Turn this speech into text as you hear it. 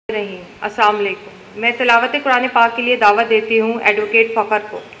رحیم السلام علیکم۔ میں تلاوت قرآن پاک کے لیے دعوت دیتی ہوں ایڈوکیٹ فخر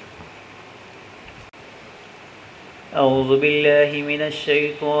کو۔ اعوذ باللہ من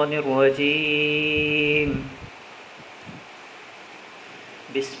الشیطان الرجیم،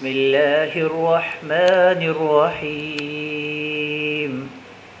 بسم اللہ الرحمن الرحیم،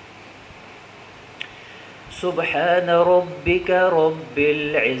 سبحان ربک رب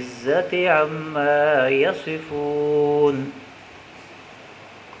العزة عما یصفون،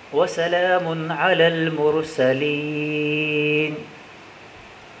 وسلام علی المرسلین،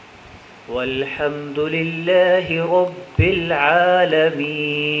 والحمد للہ رب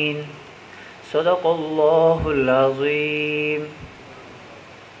العالمین، صدق اللہ العظیم۔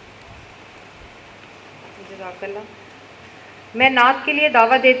 جزاک اللہ۔ میں نعت کے لیے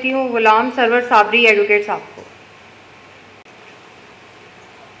دعوت دیتی ہوں غلام سرور صابری ایڈوکیٹ صاحب کو۔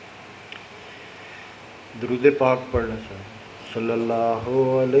 درود پاک پڑھنا چاہیے۔ صلی اللہ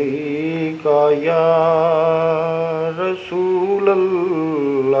علیہ یا رسول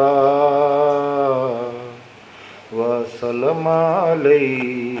اللہ وسلم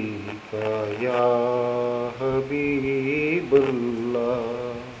علیہ یا حبیب اللہ،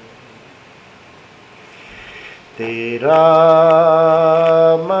 تیرا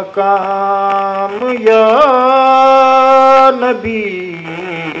مقام یا نبی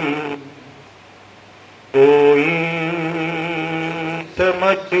کوئی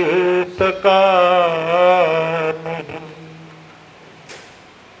سمجھ سکا نہیں،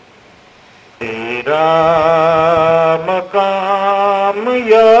 تیرا مقام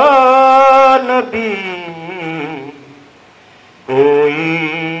یا نبی کوئی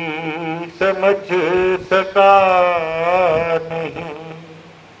سمجھ سکا نہیں،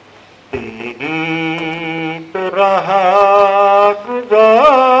 تیری تو رہا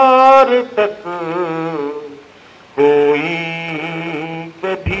گزار تک کوئی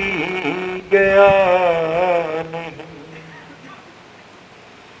کبھی گیا نہیں،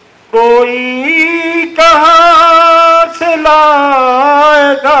 کوئی کہاں سے لائے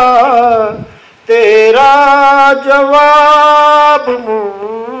گا تیرا جواب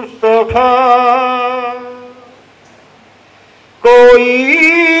مصطفیٰ،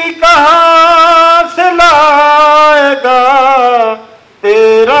 کوئی کہاں سے لائے گا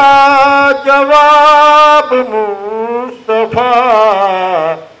تیرا جواب مصطفیٰ،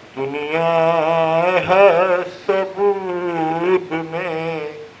 دنیا ہے ثبوت میں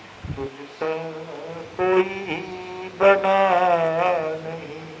تجھ سا کوئی بنا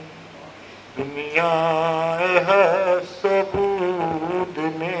نہیں، دنیا ہے ثبوت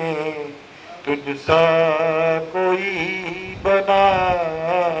میں تجھ سا کوئی بنا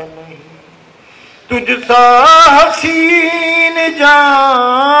نہیں، تجھ سا حسین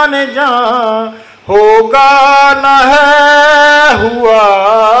جان جان ہوگا نہ ہے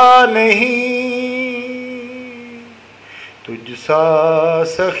ہوا نہیں، تجھ سا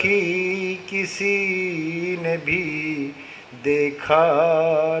سخی کسی نے بھی دیکھا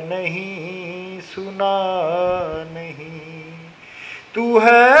نہیں سنا نہیں، تو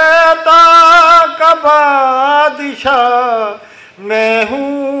ہے عطا کا بادشاہ میں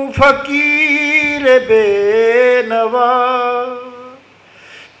ہوں فقیر بے نوا،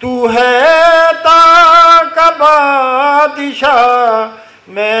 تو ہے عطا کا بادشاہ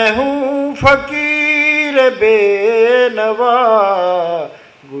میں ہوں فقیر بے نوا،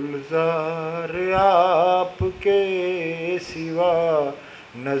 گلزار آپ کے سوا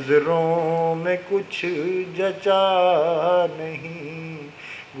نظروں میں کچھ جچا نہیں،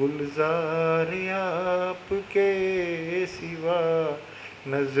 گلزار آپ کے سوا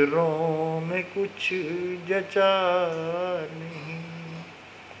نظروں میں کچھ جچا نہیں۔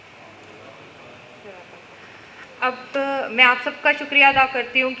 اب میں آپ سب کا شکریہ ادا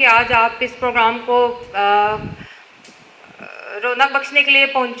کرتی ہوں کہ آج آپ اس پروگرام کو رونق بخشنے کے لیے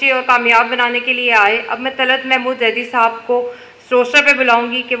پہنچے اور کامیاب بنانے کے لیے آئے۔ اب میں طلعت محمود زیدی صاحب کو روسٹر پہ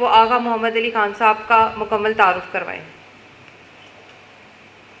بلاؤں گی کہ وہ آغا محمد علی خان صاحب کا مکمل تعارف کروائیں۔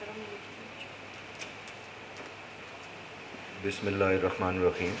 بسم اللہ الرحمن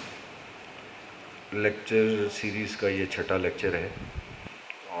الرحیم۔ لیکچر سیریز کا یہ چھٹا لیکچر ہے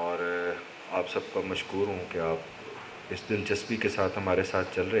اور آپ سب کا مشکور ہوں کہ آپ اس دلچسپی کے ساتھ ہمارے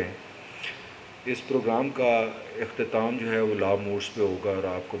ساتھ چل رہے ہیں۔ اس پروگرام کا اختتام جو ہے وہ لا موڈس پہ ہوگا، اور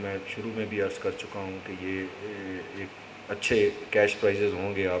آپ کو میں شروع میں بھی عرض کر چکا ہوں کہ یہ ایک اچھے کیش پرائزز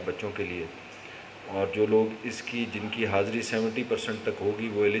ہوں گے آپ بچوں کے لیے، اور جو لوگ اس کی جن کی حاضری 70% تک ہوگی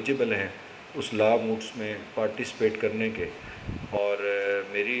وہ ایلیجبل ہیں اس لا موڈس میں پارٹیسپیٹ کرنے کے۔ اور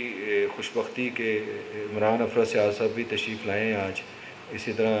میری خوشبختی کہ عمران افراد سیاض صاحب بھی تشریف لائے ہیں آج،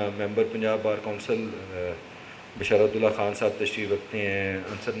 اسی طرح ممبر پنجاب بار کونسل بشارت اللہ خان صاحب تشریف رکھتے ہیں،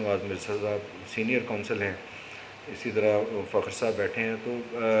 انصر نواز مرزا صاحب سینئر کونسل ہیں، اسی طرح فخر صاحب بیٹھے ہیں. تو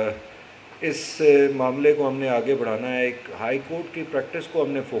اس معاملے کو ہم نے آگے بڑھانا ہے. ایک ہائی کورٹ کی پریکٹس کو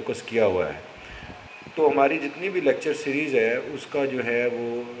ہم نے فوکس کیا ہوا ہے. تو ہماری جتنی بھی لیکچر سیریز ہے اس کا جو ہے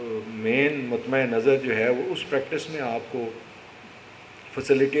وہ مین مطمع نظر جو ہے وہ اس پریکٹس میں آپ کو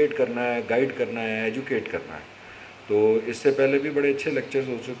فیسیلیٹیٹ کرنا ہے، گائیڈ کرنا ہے، ایجوکیٹ کرنا ہے. تو اس سے پہلے بھی بڑے اچھے لیکچرز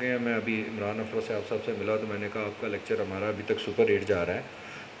ہو چکے ہیں. میں ابھی عمران افروز صاحب سے ملا تو میں نے کہا آپ کا لیکچر ہمارا ابھی تک سپر ہٹ جا رہا ہے.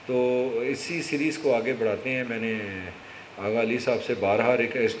 تو اسی سیریز کو آگے بڑھاتے ہیں. میں نے آغا علی صاحب سے بارہا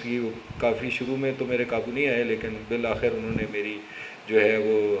ریکویسٹ کی. کافی شروع میں تو میرے قابو نہیں آئے، لیکن بالآخر انہوں نے میری جو ہے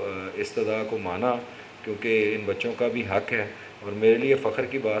وہ استدعا کو مانا، کیونکہ ان بچوں کا بھی حق ہے اور میرے لیے فخر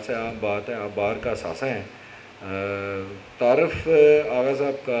کی بات ہے. آپ بار کا اثاثہ ہیں. تعارف آغا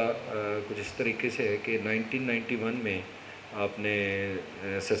صاحب کا کچھ اس طریقے سے ہے کہ 1991 میں آپ نے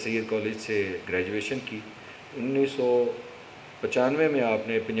سر سید کالج سے گریجویشن کی. 1995 میں آپ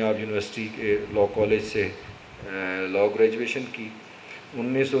نے پنجاب یونیورسٹی کے لاء کالج سے لاء گریجویشن کی.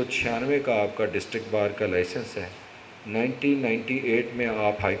 1996 کا آپ کا ڈسٹرکٹ بار کا لائسنس ہے. 1998 میں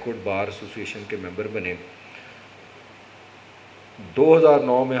آپ ہائی کورٹ بار ایسوسیشن کے ممبر بنے.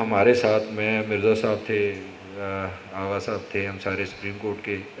 2009 میں ہمارے ساتھ میں مرزا صاحب تھے، آغا صاحب تھے، ہم سارے سپریم کورٹ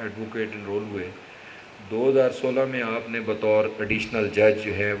کے ایڈوکیٹ انرول ہوئے. 2016 میں آپ نے بطور ایڈیشنل جج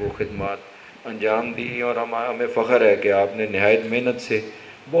جو ہے وہ خدمات انجام دی، اور ہمیں فخر ہے کہ آپ نے نہایت محنت سے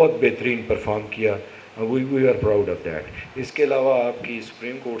بہت بہترین پرفارم کیا. We are proud of that. اس کے علاوہ آپ کی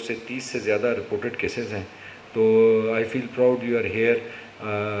سپریم کورٹ سے 30 سے زیادہ رپورٹڈ کیسز ہیں. تو آئی فیل پراؤڈ یو آر ہیئر.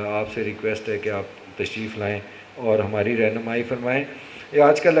 آپ سے ریکویسٹ ہے کہ آپ تشریف لائیں اور ہماری رہنمائی فرمائیں.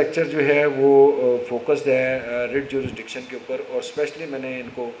 آج کا لیکچر جو ہے وہ فوکسڈ ہے ریٹ جورسڈکشن کے اوپر، اور اسپیشلی میں نے ان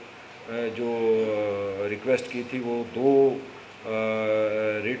کو جو ریکویسٹ کی تھی وہ دو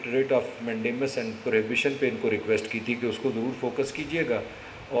ریٹ آف مینڈیمس اینڈ پروہیبیشن پہ ان کو ریکویسٹ کی تھی کہ اس کو ضرور فوکس کیجیے گا.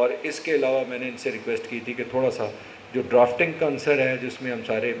 اور اس کے علاوہ میں نے ان سے ریکویسٹ کی تھی کہ تھوڑا سا جو ڈرافٹنگ کا عنصر ہے جس میں ہم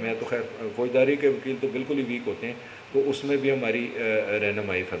سارے، میں تو خیر فوجداری کے وکیل تو بالکل ہی ویک ہوتے ہیں، تو اس میں بھی ہماری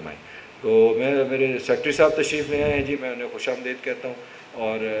رہنمائی فرمائیں. تو میرے سیکرٹری صاحب تشریف لے آئے ہیں جی، میں انہیں خوش آمدید کہتا ہوں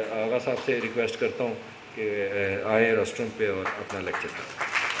اور آغا صاحب سے ریکویسٹ کرتا ہوں کہ آئیں ریسٹروم پہ اور اپنا لیکچر کریں.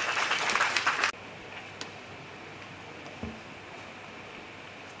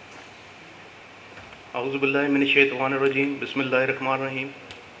 اعوذ باللہ من الشیطان الرجیم. بسم اللہ الرحمن الرحیم.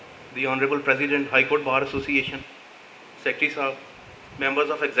 The Honorable President, High Court Bar Association, Secretary Sahab, members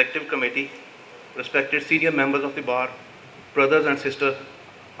of Executive Committee, respected senior members of the Bar, brothers and sisters,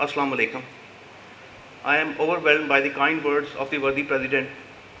 Assalamu alaikum. I am overwhelmed by the kind words of the worthy President,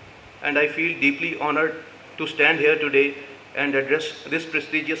 and I feel deeply honored to stand here today and address this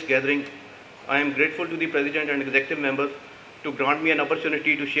prestigious gathering. I am grateful to the President and Executive members to grant me an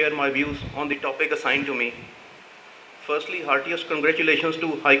opportunity to share my views on the topic assigned to me. Firstly, heartiest congratulations to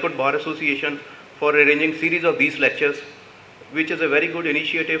High Court Bar Association for arranging series of these lectures, which is a very good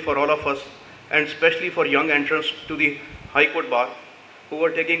initiative for all of us, and especially for young entrants to the High Court Bar who are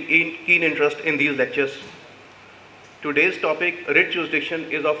taking keen interest in these lectures. Today's topic, writ jurisdiction,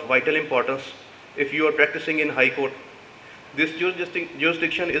 is of vital importance if you are practicing in High Court. This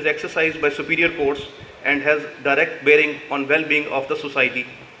jurisdiction is exercised by superior courts and has direct bearing on well-being of the society.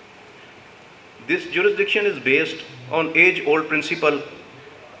 This jurisdiction is based on age-old principle.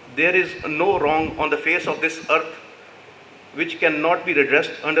 There is no wrong on the face of this earth which cannot be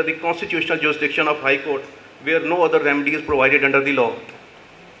redressed under the constitutional jurisdiction of High Court, where no other remedy is provided under the law.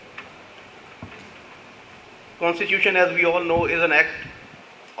 Constitution, as we all know, is an act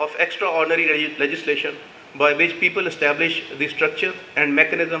of extraordinary legislation by which people establish the structure and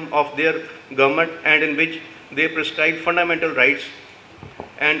mechanism of their government, and in which they prescribe fundamental rights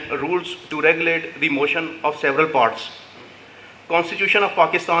and rules to regulate the motion of several parts. Constitution of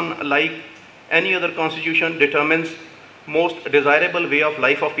Pakistan, like any other constitution, determines most desirable way of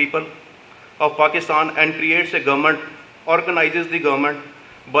life of people of Pakistan and creates a government, organizes the government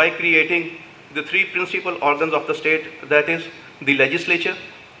by creating the three principal organs of the state, that is the legislature,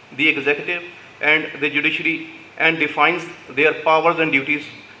 the executive and the judiciary, and defines their powers and duties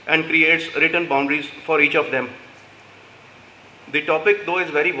and creates written boundaries for each of them. The topic, though, is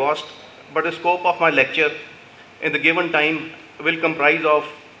very vast, but the scope of my lecture in the given time will comprise of: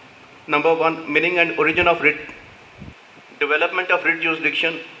 number one, meaning and origin of writ; development of writ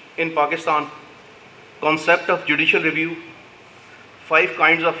jurisdiction in Pakistan; concept of judicial review; 5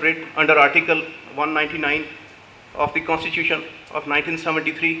 kinds of writ under Article 199 of the Constitution of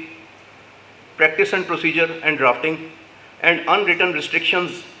 1973; practice and procedure and drafting; and unwritten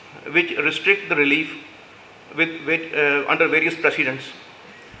restrictions which restrict the relief under various precedents;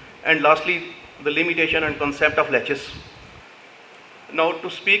 and lastly, the limitation and concept of laches. Now, to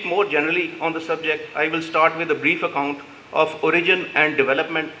speak more generally on the subject, I will start with a brief account of origin and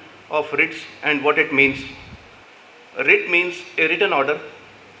development of writs and what it means. A writ means a written order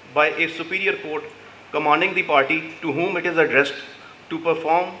by a superior court commanding the party to whom it is addressed to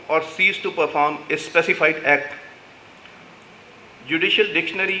perform or cease to perform a specified act. Judicial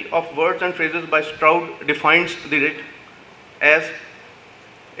Dictionary of Words and Phrases by Stroud defines the writ as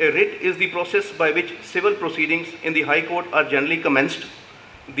a writ is the process by which civil proceedings in the High Court are generally commenced.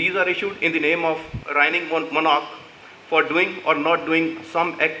 These are issued in the name of a reigning monarch for doing or not doing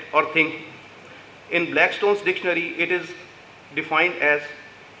some act or thing. In Blackstone's dictionary, it is defined as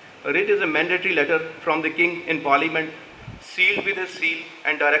a writ is a mandatory letter from the king in parliament, sealed with his seal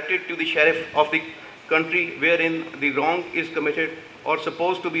and directed to the sheriff of the country wherein the wrong is committed or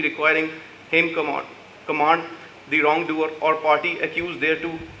supposed to be, requiring him command the wrongdoer or party accused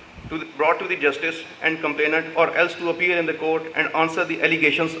thereto brought to the justice and complainant, or else to appear in the court and answer the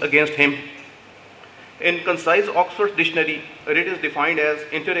allegations against him. In concise Oxford Dictionary, a writ is defined as,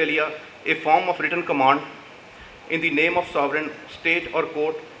 inter alia, a form of written command in the name of sovereign, state or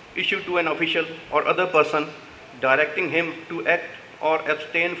court, issued to an official or other person, directing him to act or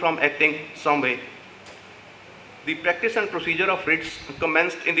abstain from acting some way. The practice and procedure of writs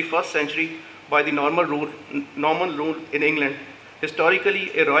commenced in the 1st century by the Norman rule in England,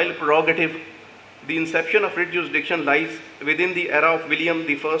 historically a royal prerogative. The inception of writ jurisdiction lies within the era of William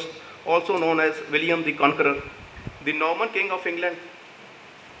I, also known as William the Conqueror. The Norman King of England,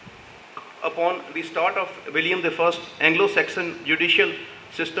 upon the start of William I, Anglo-Saxon judicial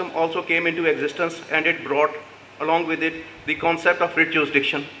system also came into existence, and it brought along with it the concept of writ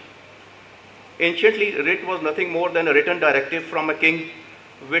jurisdiction. Anciently, writ was nothing more than a written directive from a king,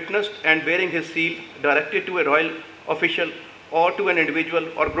 witnessed and bearing his seal, directed to a royal official or to an individual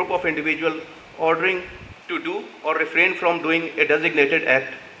or group of individuals, ordering to do or refrain from doing a designated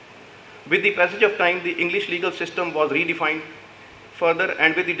act. With the passage of time, the English legal system was redefined further,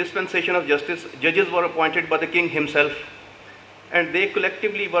 and with the dispensation of justice, judges were appointed by the king himself, and they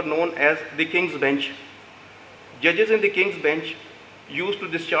collectively were known as the King's Bench. Judges in the King's Bench used to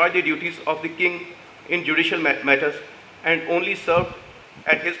discharge the duties of the king in judicial matters and only served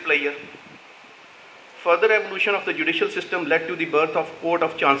at his pleasure. Further evolution of the judicial system led to the birth of Court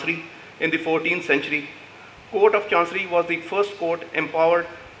of Chancery in the 14th century. Court of Chancery was the first court empowered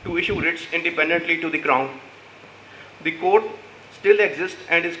to issue writs independently to the Crown. The court still exists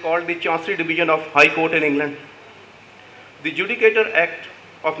and is called the Chancery Division of High Court in England. The Judicature Act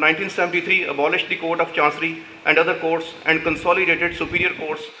of 1973 abolished the Court of Chancery and other courts and consolidated superior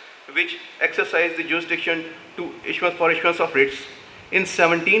courts which exercised the jurisdiction to issuance of writs. In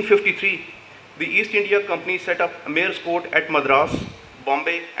 1753, the East India Company set up a mayor's court at Madras,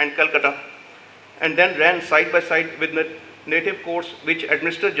 Bombay and Calcutta, and then ran side by side with native courts which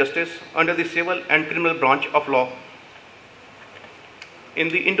administered justice under the civil and criminal branch of law. In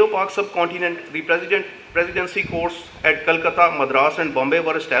the Indo-Pak subcontinent, the presidency courts at Calcutta, Madras and Bombay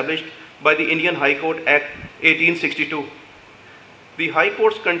were established by the Indian High Court Act 1862. The High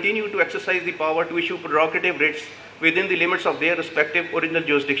Courts continue to exercise the power to issue prerogative writs within the limits of their respective original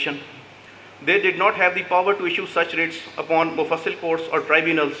jurisdiction. They did not have the power to issue such writs upon mufassil courts or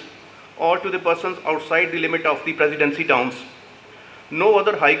tribunals, or to the persons outside the limit of the presidency towns. No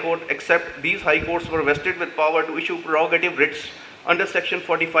other High Court except these High Courts were vested with power to issue prerogative writs under Section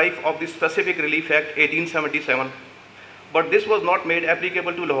 45 of the Specific Relief Act 1877. But this was not made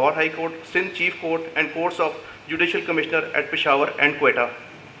applicable to Lahore High Court, Sindh Chief Court and courts of Judicial Commissioner at Peshawar and Quetta.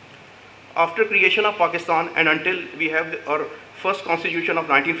 After creation of Pakistan and until we have our first constitution of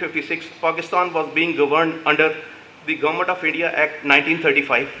 1956, Pakistan was being governed under the Government of India Act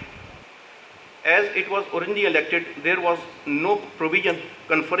 1935. As it was originally elected, there was no provision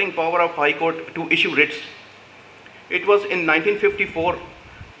conferring power of High Court to issue writs. It was in 1954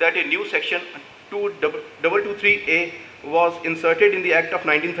 that a new section 2223A was inserted in the Act of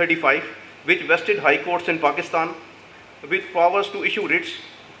 1935, which vested High Courts in Pakistan with powers to issue writs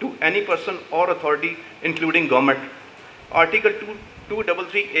to any person or authority, including government. Article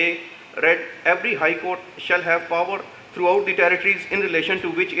 233A read, "Every High Court shall have power throughout the territories in relation to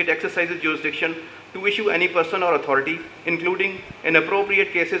which it exercises jurisdiction to issue any person or authority, including in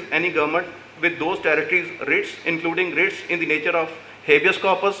appropriate cases any government, with those territories writs, including writs in the nature of habeas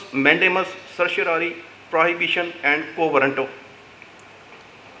corpus, mandamus, certiorari, prohibition and quo warranto."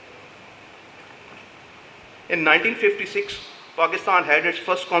 In 1956, Pakistan had its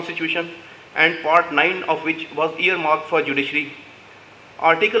first constitution, and Part 9 of which was earmarked for judiciary.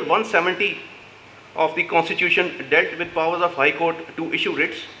 Article 170 of the Constitution dealt with powers of High Court to issue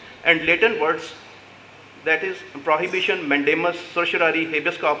writs, and latent words, that is prohibition, mandamus, certiorari,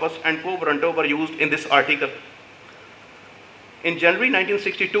 habeas corpus, and quo warranto were used in this article. In January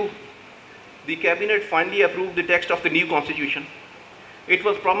 1962, the cabinet finally approved the text of the new constitution. It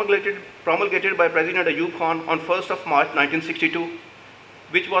was promulgated by President Ayub Khan on 1st of March 1962,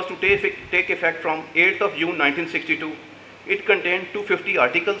 which was to take effect from 8th of June 1962. It contained 250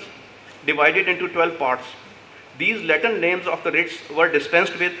 articles divided into 12 parts. These Latin names of the writs were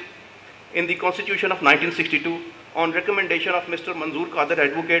dispensed with in the Constitution of 1962 on recommendation of Mr. Manzoor Qadir,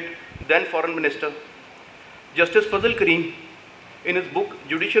 Advocate, then Foreign Minister. Justice Fazl Karim, in his book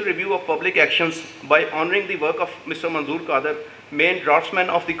Judicial Review of Public Actions, by honoring the work of Mr. Manzoor Qadir, main draftsman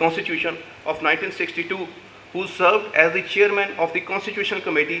of the Constitution of 1962, who served as the chairman of the Constitutional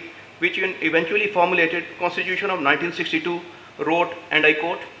Committee, which eventually formulated Constitution of 1962, wrote, and I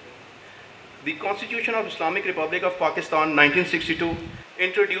quote, "The Constitution of Islamic Republic of Pakistan 1962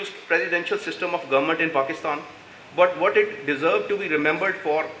 introduced presidential system of government in Pakistan, but what it deserved to be remembered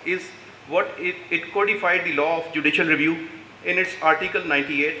for is what it codified the law of judicial review in its Article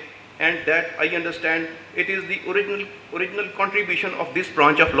 98, and that I understand it is the original contribution of this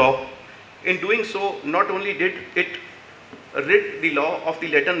branch of law. In doing so, not only did it rid the law of the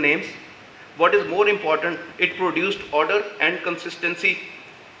Latin names, what is more important, it produced order and consistency,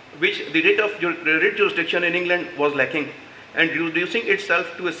 which the writ jurisdiction in England was lacking, and reducing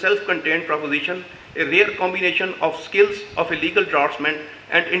itself to a self-contained proposition, a rare combination of skills of a legal draftsman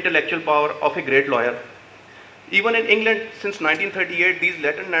and intellectual power of a great lawyer. Even in England, since 1938, these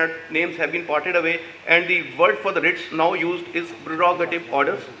Latin names have been parted away, and the word for the writs now used is prerogative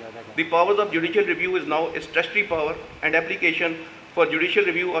orders. The powers of judicial review is now a statutory power, and application for judicial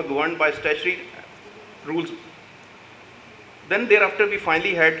review are governed by statutory rules. Then thereafter, we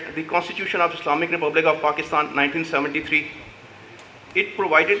finally had the Constitution of Islamic Republic of Pakistan 1973. It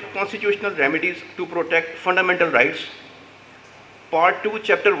provided constitutional remedies to protect fundamental rights. Part 2,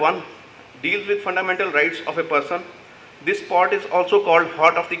 Chapter 1 deals with fundamental rights of a person. This part is also called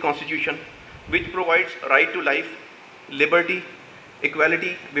Heart of the Constitution, which provides right to life, liberty,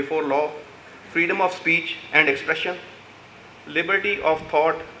 equality before law, freedom of speech and expression, liberty of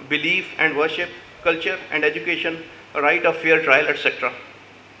thought, belief and worship, culture and education, right of fair trial, etc.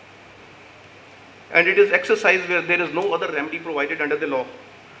 And it is exercised where there is no other remedy provided under the law.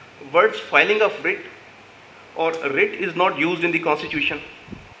 Words filing of writ or writ is not used in the Constitution.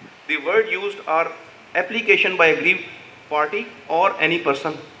 The word used are application by aggrieved party or any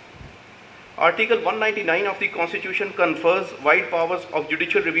person. Article 199 of the Constitution confers wide powers of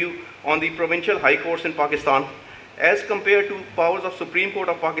judicial review on the provincial high courts in Pakistan as compared to powers of Supreme Court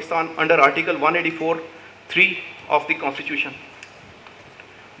of Pakistan under Article 184(3) of the Constitution.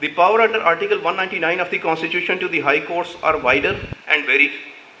 The power under Article 199 of the Constitution to the high courts are wider and varied.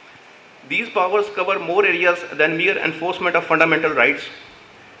 These powers cover more areas than mere enforcement of fundamental rights.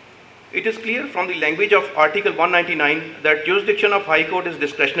 It is clear from the language of Article 199 that jurisdiction of High Court is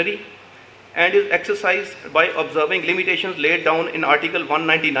discretionary and is exercised by observing limitations laid down in Article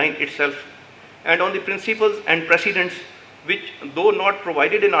 199 itself, and on the principles and precedents which, though not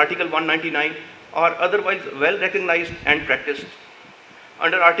provided in Article 199, are otherwise well recognized and practiced.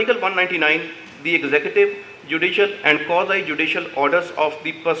 Under Article 199, the executive, judicial and quasi-judicial orders of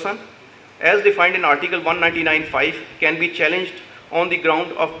the person, as defined in Article 199(5), can be challenged on the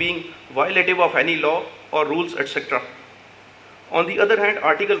ground of being violative of any law or rules, etc. On the other hand,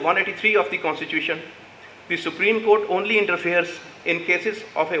 Article 183 of the Constitution, the Supreme Court only interferes in cases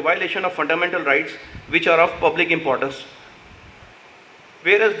of a violation of fundamental rights which are of public importance,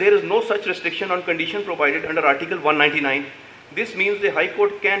 whereas there is no such restriction on condition provided under Article 199. This means the High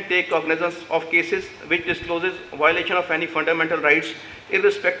Court can take cognizance of cases which discloses violation of any fundamental rights,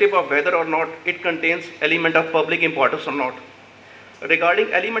 irrespective of whether or not it contains element of public importance or not.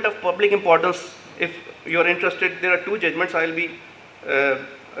 Regarding element of public importance, if you are interested, there are two judgments I will be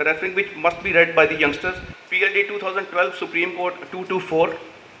referring, which must be read by the youngsters. PLD 2012 Supreme Court 224,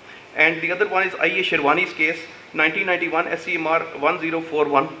 and the other one is I.A. Sherwani's case 1991 SCMR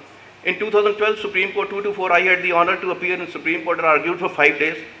 1041. In 2012 Supreme Court 224, I had the honor to appear in Supreme Court and argued for 5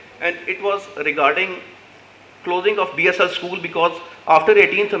 days, and it was regarding closing of BSL school, because after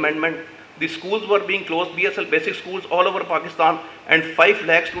 18th Amendment, the schools were being closed, BSL basic schools all over Pakistan, and 5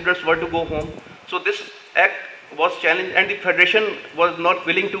 lakh students were to go home. So this act was challenged, and the Federation was not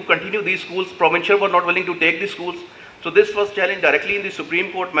willing to continue these schools, provincial were not willing to take these schools. So this was challenged directly in the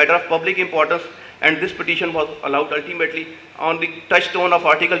Supreme Court, matter of public importance, and this petition was allowed ultimately on the touchstone of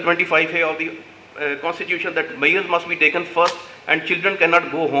Article 25A of the Constitution, that measures must be taken first and children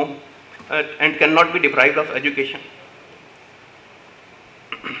cannot go home and cannot be deprived of education.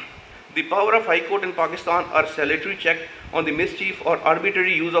 The power of High Court in Pakistan are salutary check on the mischief or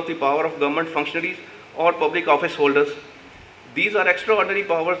arbitrary use of the power of government functionaries or public office holders. These are extraordinary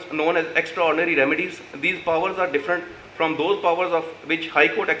powers known as extraordinary remedies. These powers are different from those powers of which High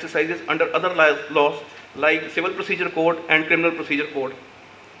Court exercises under other laws like Civil Procedure Code and Criminal Procedure Code.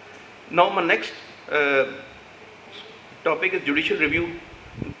 Now my next topic is judicial review.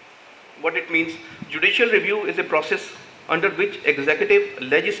 What it means: judicial review is a process under which executive,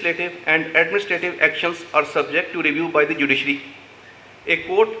 legislative and administrative actions are subject to review by the judiciary. A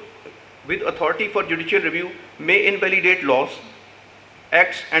court with authority for judicial review may invalidate laws,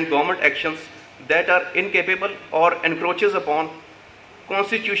 acts and government actions that are incapable or encroaches upon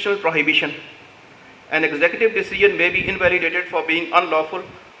constitutional prohibition. An executive decision may be invalidated for being unlawful,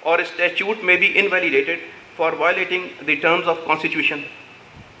 or a statute may be invalidated for violating the terms of constitution.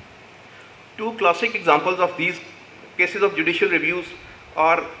 Two classic examples of these cases of judicial reviews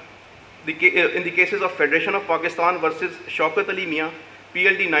are in the cases of Federation of Pakistan versus Shaukat Ali Mian,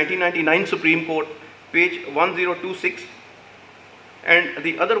 PLD 1999 Supreme Court, page 1026, and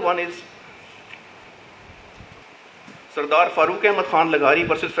the other one is Sardar Farooq Ahmad Khan Laghari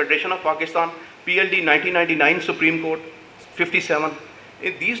versus Federation of Pakistan, PLD 1999 Supreme Court, 57.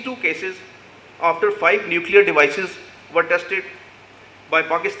 In these two cases, after 5 nuclear devices were tested by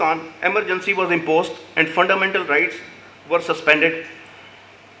Pakistan, emergency was imposed and fundamental rights were suspended.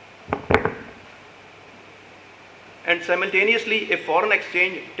 And simultaneously, a Foreign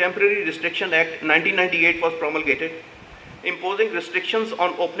Exchange Temporary Restriction Act 1998 was promulgated, imposing restrictions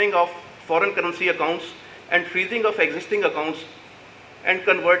on opening of foreign currency accounts and freezing of existing accounts and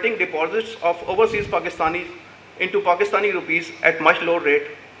converting deposits of overseas Pakistanis into Pakistani rupees at much lower rate.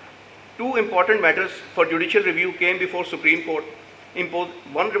 Two important matters for judicial review came before Supreme Court.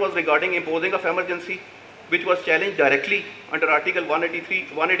 One was regarding imposing of emergency, which was challenged directly under Article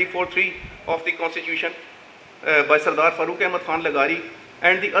 184.3 of the Constitution by Sardar Farooq Ahmad Khan Laghari,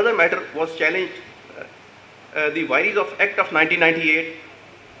 and the other matter was challenged, the Vices of Act of 1998.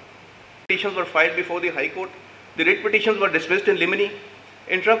 Petitions were filed before the High Court. The writ petitions were dismissed in limine.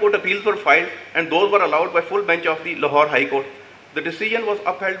 Intra-court appeals were filed, and those were allowed by full bench of the Lahore High Court. The decision was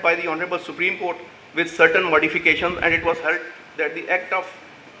upheld by the Honorable Supreme Court with certain modifications, and it was held that the Act of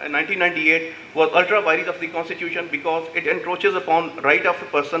 1998 was ultra vires of the Constitution because it encroaches upon right of a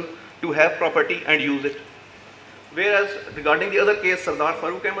person to have property and use it. Whereas regarding the other case, Sardar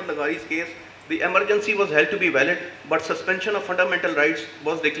Farooq Ahmad Laghari's case, the emergency was held to be valid, but suspension of fundamental rights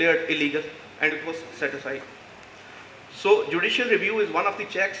was declared illegal and it was set aside. So judicial review is one of the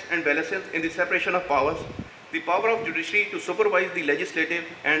checks and balances in the separation of powers. The power of judiciary to supervise the legislative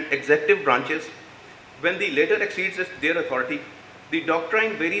and executive branches when the latter exceeds their authority. The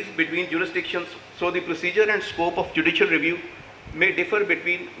doctrine varies between jurisdictions, so the procedure and scope of judicial review may differ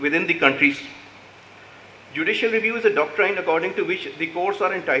within the countries. Judicial review is a doctrine according to which the courts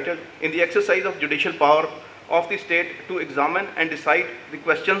are entitled, in the exercise of judicial power of the state, to examine and decide the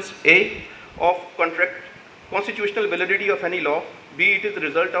questions A. of constitutional validity of any law, B. it is the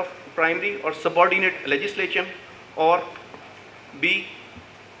result of primary or subordinate legislation, or B.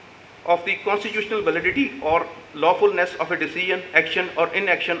 of the constitutional validity or lawfulness of a decision, action or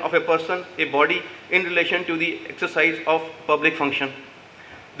inaction of a person, a body, in relation to the exercise of public function.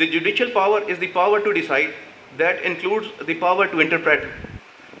 The judicial power is the power to decide. That includes the power to interpret.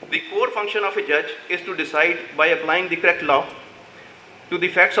 The core function of a judge is to decide by applying the correct law to the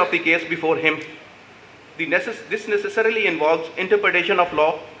facts of the case before him. This necessarily involves interpretation of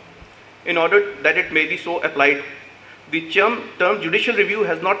law in order that it may be so applied. The term judicial review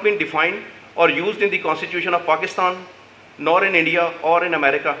has not been defined or used in the Constitution of Pakistan, nor in India or in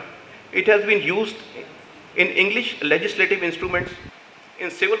America. It has been used in English legislative instruments. In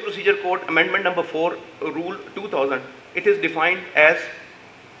Civil Procedure Code Amendment number 4, Rule 2000, it is defined as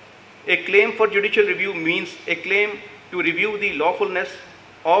a claim for judicial review means a claim to review the lawfulness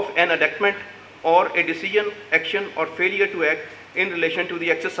of an enactment or a decision, action or failure to act in relation to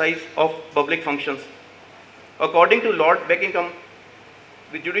the exercise of public functions. According to Lord Buckingham,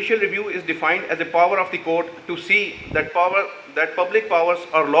 the judicial review is defined as a power of the court to see that public powers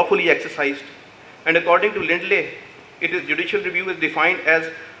are lawfully exercised. And according to Lindley, judicial review is defined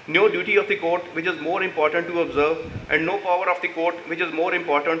as no duty of the court which is more important to observe, and no power of the court which is more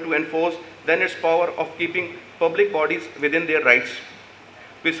important to enforce than its power of keeping public bodies within their rights.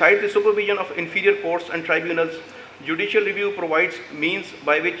 Besides the supervision of inferior courts and tribunals, judicial review provides means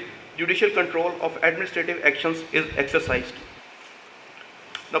by which judicial control of administrative actions is exercised.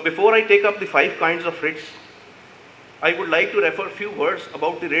 Now, before I take up the 5 kinds of writs, I would like to refer a few words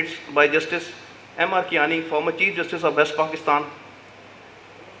about the writs by Justice M.R. Kiani, former Chief Justice of West Pakistan.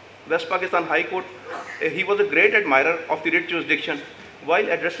 West Pakistan High Court, he was a great admirer of the writ jurisdiction. While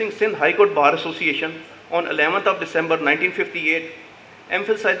addressing Sindh High Court Bar Association on 11th of December 1958,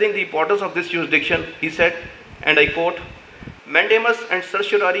 emphasizing the importance of this jurisdiction, he said, and I quote, "Mandamus and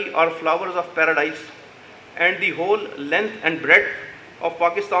certiorari are flowers of paradise, and the whole length and breadth of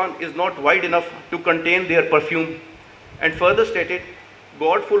Pakistan is not wide enough to contain their perfume." And further stated,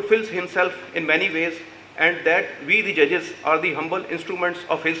 God fulfills himself in many ways, and that we the judges are the humble instruments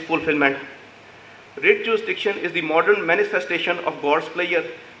of his fulfillment. Writ jurisdiction is the modern manifestation of God's pleasure,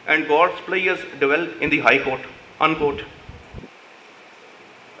 and God's pleasures dwell in the High Court. Unquote.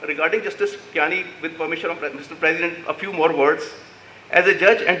 Regarding Justice Kiani, with permission of Mr. President, a few more words. As a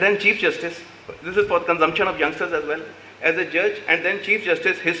judge and then Chief Justice, this is for the consumption of youngsters as well. As a judge and then Chief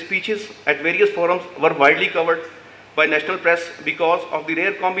Justice, his speeches at various forums were widely covered by national press because of the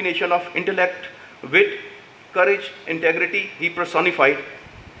rare combination of intellect, wit, courage, integrity he personified.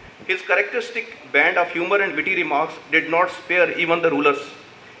 His characteristic band of humor and witty remarks did not spare even the rulers.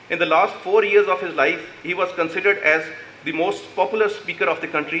 In the last 4 years of his life, he was considered as the most popular speaker of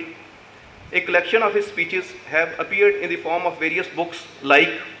the country. A collection of his speeches have appeared in the form of various books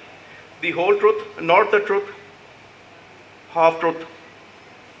like The Whole Truth, Not the Truth, Half Truth,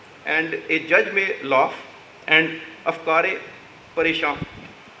 and A Judge May Laugh, and Afkare Pareshan.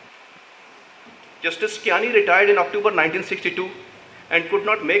 Justice Kiani retired in October 1962 and could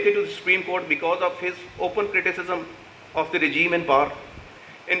not make it to the Supreme Court because of his open criticism of the regime in power.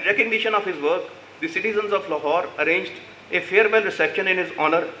 In recognition of his work, the citizens of Lahore arranged a farewell reception in his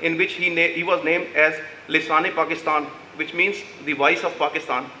honor, in which he was named as Lisan-e-Pakistan, which means the voice of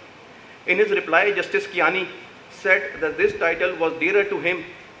Pakistan. In his reply, Justice Kiani said that this title was dearer to him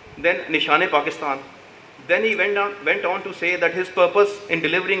than Nishan-e-Pakistan. Then he went on to say that his purpose in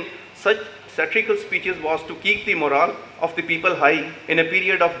delivering such satirical speeches was to keep the morale of the people high in a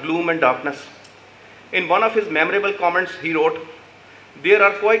period of gloom and darkness. In one of his memorable comments, he wrote, "There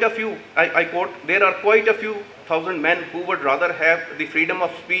are quite a few, I quote, there are quite a few thousand men who would rather have the freedom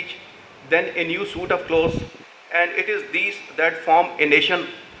of speech than a new suit of clothes, and it is these that form a nation,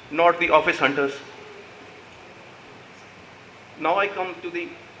 not the office hunters." Now I come to the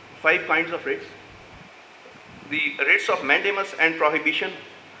 5 kinds of writs. The writs of mandamus and prohibition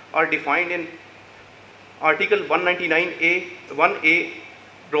are defined in Article 199A, 1A,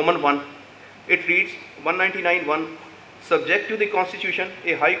 Roman 1. It reads 199(1), subject to the Constitution,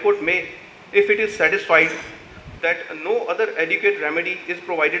 a High Court may, if it is satisfied that no other adequate remedy is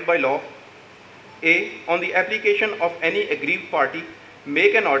provided by law, A, on the application of any aggrieved party,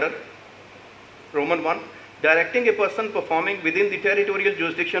 make an order, Roman 1, directing a person performing within the territorial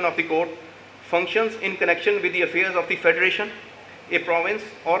jurisdiction of the court functions in connection with the affairs of the federation, a province,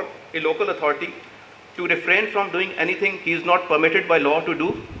 or a local authority to refrain from doing anything he is not permitted by law to do,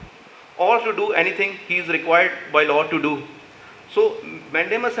 or to do anything he is required by law to do. So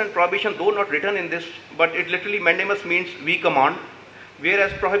mandamus and prohibition, though not written in this, but it literally, mandamus means we command,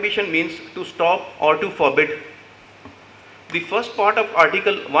 whereas prohibition means to stop or to forbid. The first part of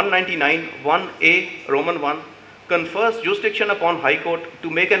Article 199, 1A, Roman 1, confers jurisdiction upon High Court to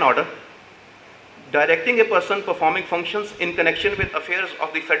make an order directing a person performing functions in connection with affairs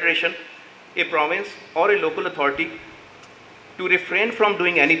of the federation, a province, or a local authority to refrain from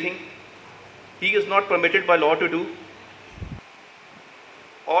doing anything he is not permitted by law to do,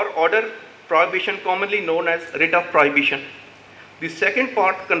 or order prohibition, commonly known as writ of prohibition. The second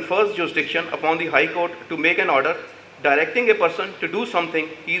part confers jurisdiction upon the High Court to make an order directing a person to do something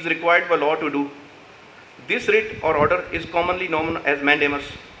he is required by law to do. This writ or order is commonly known as mandamus.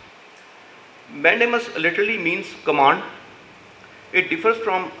 Mandamus literally means command. It differs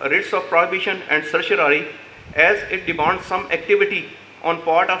from writs of prohibition and certiorari as it demands some activity on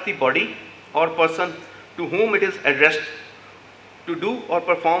part of the body or person to whom it is addressed to do or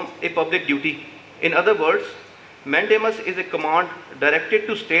perform a public duty. In other words, mandamus is a command directed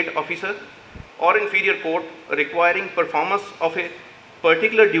to state officer or inferior court requiring performance of a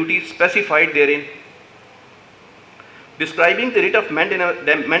particular duty specified therein. Describing the writ of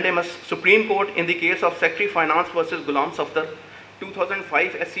mandamus, Supreme Court in the case of Secretary Finance versus Ghulam Safdar,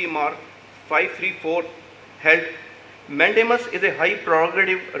 2005 SCMR 534 held, mandamus is a high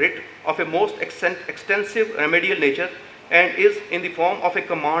prerogative writ of a most extensive remedial nature and is in the form of a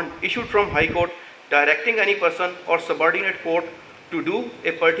command issued from High Court directing any person or subordinate court to do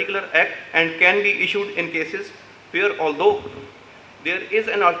a particular act, and can be issued in cases where, although there is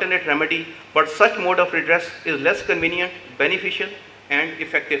an alternate remedy, but such mode of redress is less convenient, beneficial, and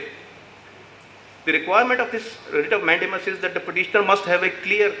effective. The requirement of this writ of mandamus is that the petitioner must have a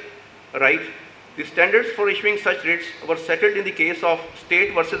clear right The standards for issuing such writs were settled in the case of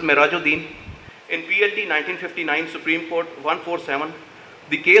State versus Merajuddin in PLT 1959 Supreme Court 147.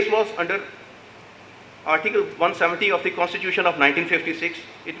 The case was under Article 170 of the Constitution of 1956.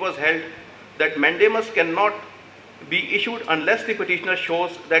 It was held that mandamus cannot be issued unless the petitioner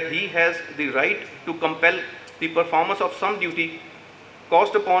shows that he has the right to compel the performance of some duty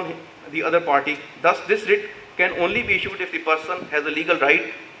caused upon the other party. Thus, this writ can only be issued if the person has a legal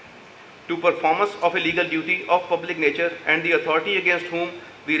right to performance of a legal duty of public nature and the authority against whom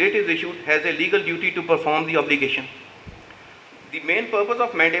the writ is issued has a legal duty to perform the obligation. The main purpose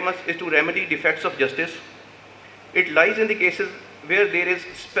of mandamus is to remedy defects of justice. It lies in the cases where there is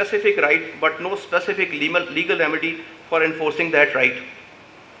specific right but no specific legal remedy for enforcing that right.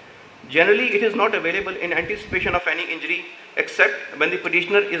 Generally, it is not available in anticipation of any injury except when the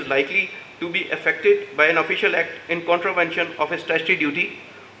petitioner is likely to be affected by an official act in contravention of a statutory duty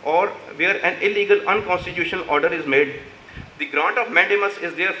or where an illegal unconstitutional order is made. The grant of mandamus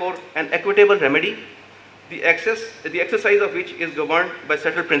is therefore an equitable remedy, the exercise of which is governed by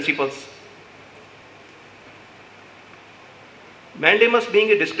settled principles. Mandamus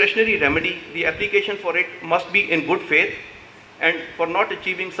being a discretionary remedy, the application for it must be in good faith and for not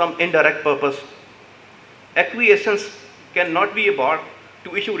achieving some indirect purpose. Acquiescence cannot be a bar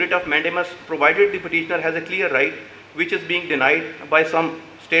to issue writ of mandamus provided the petitioner has a clear right which is being denied by some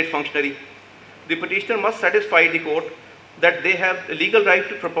state functionary. The petitioner must satisfy the court that they have the legal right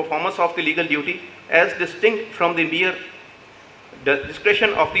to performance of the legal duty as distinct from the mere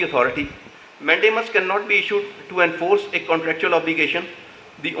discretion of the authority. Mandamus cannot be issued to enforce a contractual obligation.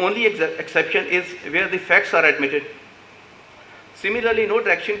 The only exception is where the facts are admitted. Similarly, no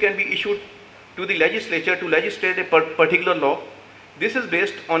direction can be issued to the legislature to legislate a particular law. This is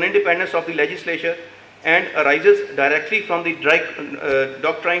based on independence of the legislature and arises directly from the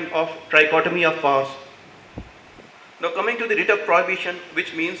doctrine of trichotomy of powers. Now coming to the writ of prohibition,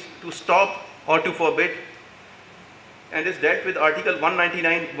 which means to stop or to forbid, and is dealt with Article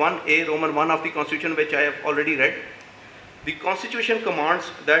 199 1A Roman 1 of the Constitution, which I have already read. The Constitution commands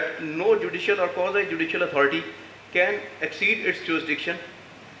that no judicial or quasi-judicial authority can exceed its jurisdiction,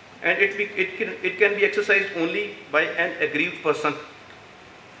 and it can be exercised only by an aggrieved person.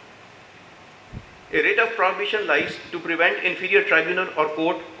 A writ of prohibition lies to prevent inferior tribunal or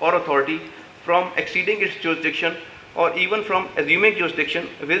court or authority from exceeding its jurisdiction or even from assuming jurisdiction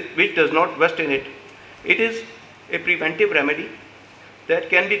which does not vest in it. It is a preventive remedy that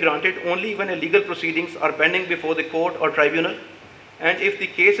can be granted only when legal proceedings are pending before the court or tribunal, and if the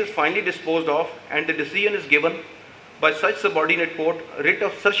case is finally disposed of and the decision is given by such subordinate court, writ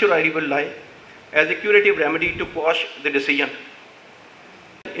of certiorari will lie as a curative remedy to quash the decision.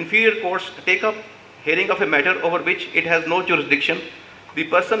 Inferior courts take up hearing of a matter over which it has no jurisdiction. The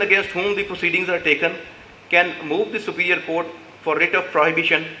person against whom the proceedings are taken can move the superior court for writ of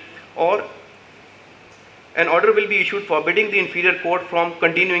prohibition, or an order will be issued forbidding the inferior court from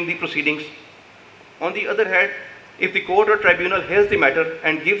continuing the proceedings. On the other hand, if the court or tribunal hears the matter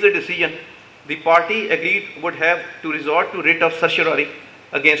and gives a decision, the party aggrieved would have to resort to writ of certiorari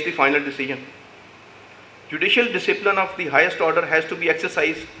against the final decision. Judicial discipline of the highest order has to be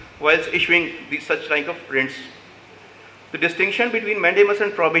exercised whilst issuing such like of writs. The distinction between mandamus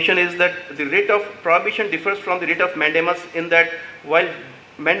and prohibition is that the writ of prohibition differs from the writ of mandamus in that while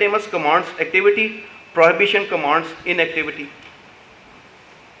mandamus commands activity, prohibition commands inactivity.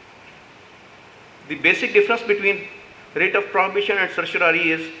 The basic difference between writ of prohibition and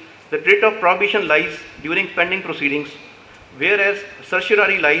certiorari is that writ of prohibition lies during pending proceedings, whereas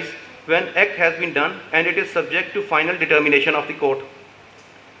certiorari lies when act has been done and it is subject to final determination of the court.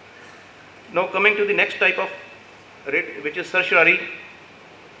 Now coming to the next type of writ, which is certiorari,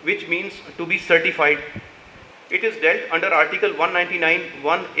 which means to be certified. It is dealt under Article 199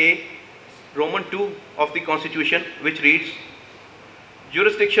 1A Roman 2 of the Constitution, which reads,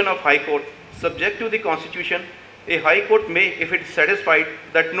 jurisdiction of High Court. Subject to the Constitution, a High Court may, if it is satisfied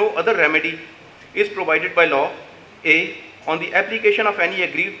that no other remedy is provided by law, A, on the application of any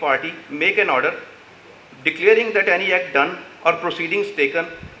aggrieved party, make an order declaring that any act done or proceedings taken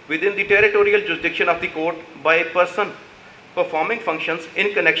within the territorial jurisdiction of the court by a person performing functions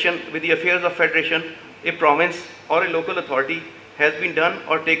in connection with the affairs of federation, a province or a local authority has been done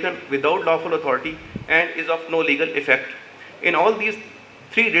or taken without lawful authority and is of no legal effect. In all these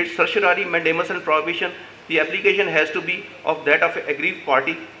three writs, certiorari, mandamus and prohibition, the application has to be of that of an aggrieved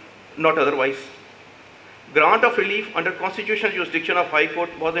party, not otherwise. Grant of relief under constitutional jurisdiction of High Court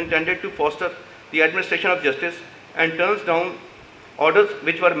was intended to foster the administration of justice and turns down orders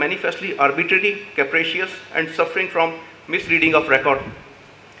which were manifestly arbitrary, capricious and suffering from misreading of record.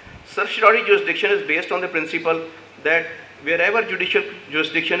 Certiorari jurisdiction is based on the principle that wherever judicial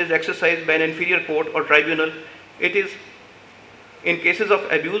jurisdiction is exercised by an inferior court or tribunal, it is in cases of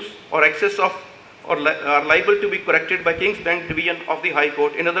abuse or excess of or are liable to be corrected by King's Bench Division of the High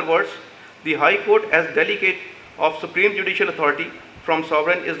Court. In other words, the High Court as delegate of supreme judicial authority from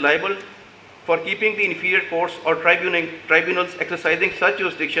sovereign is liable for keeping the inferior courts or tribunals exercising such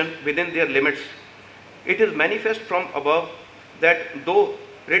jurisdiction within their limits. It is manifest from above that though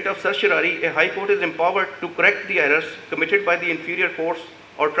writ of certiorari, a High Court is empowered to correct the errors committed by the inferior courts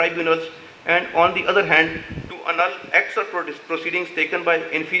or tribunals, and on the other hand to annul acts or proceedings taken by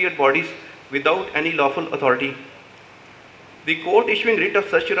inferior bodies without any lawful authority. The court issuing writ of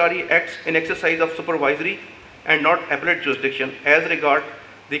certiorari acts in exercise of supervisory and not appellate jurisdiction. As regard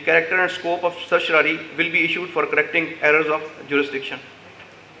the character and scope of certiorari will be issued for correcting errors of jurisdiction.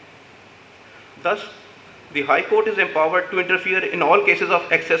 Thus, the High Court is empowered to interfere in all cases of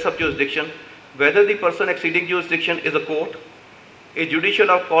excess of jurisdiction, whether the person exceeding jurisdiction is a court, a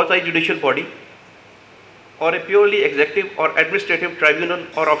judicial or quasi-judicial body, or a purely executive or administrative tribunal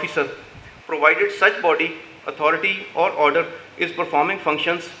or officer, provided such body, authority or order is performing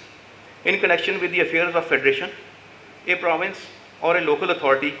functions in connection with the affairs of federation, a province or a local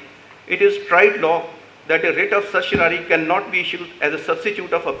authority. It is tried law that a writ of certiorari cannot be issued as a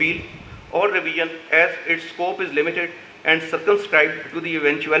substitute of appeal or revision, as its scope is limited and circumscribed to the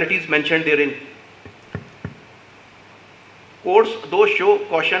eventualities mentioned therein. Courts though show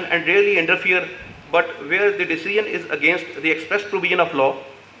caution and rarely interfere, but where the decision is against the express provision of law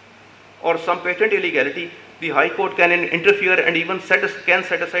or some patent illegality, the High Court can interfere and even can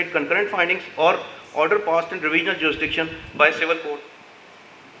set aside concurrent findings or order passed in revisional jurisdiction by civil court.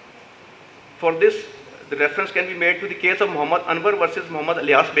 For this, the reference can be made to the case of Muhammad Anwar versus Muhammad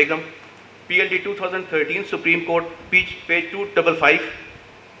Ilyas Begum, PLD 2013, Supreme Court, page 255,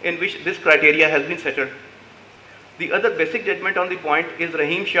 in which this criteria has been settled. The other basic judgment on the point is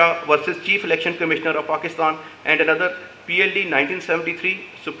Rahim Shah versus Chief Election Commissioner of Pakistan and another, PLD 1973,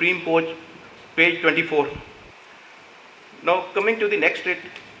 Supreme Court, page 24. Now coming to the next writ,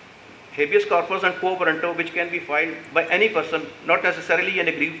 habeas corpus and quo warranto, which can be filed by any person, not necessarily an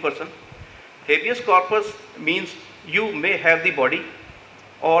aggrieved person. Habeas corpus means you may have the body,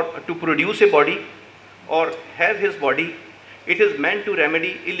 or to produce a body, or have his body. It is meant to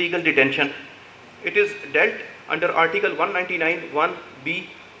remedy illegal detention. It is dealt under Article 199 1b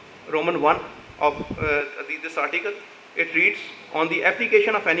Roman 1 of this article. It reads, on the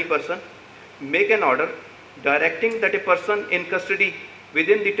application of any person, make an order directing that a person in custody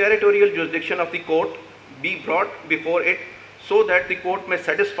within the territorial jurisdiction of the court be brought before it, so that the court may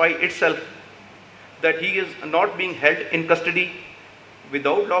satisfy itself that he is not being held in custody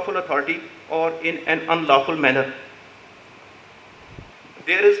without lawful authority or in an unlawful manner.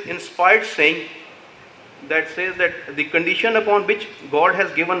 There is inspired saying that says that the condition upon which God has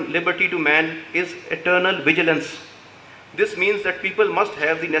given liberty to man is eternal vigilance. This means that people must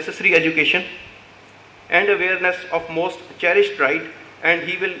have the necessary education and awareness of most cherished right, and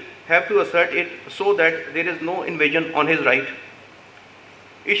he will have to assert it so that there is no invasion on his right.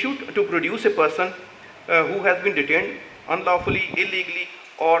 Issued to produce a person who has been detained unlawfully, illegally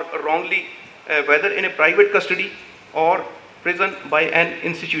or wrongly, whether in a private custody or prison by an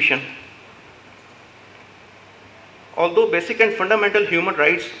institution. Although basic and fundamental human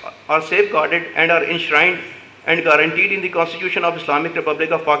rights are safeguarded and are enshrined and guaranteed in the Constitution of Islamic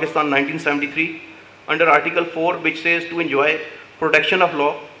Republic of Pakistan 1973 under Article 4, which says to enjoy protection of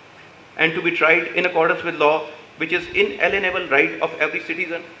law and to be tried in accordance with law, which is inalienable right of every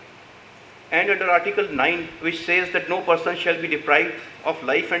citizen, and under Article 9, which says that no person shall be deprived of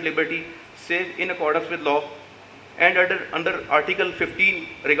life and liberty save in accordance with law, and under Article 15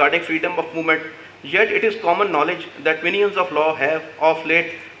 regarding freedom of movement. Yet it is common knowledge that minions of law have of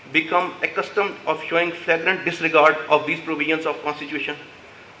late become accustomed of showing flagrant disregard of these provisions of Constitution.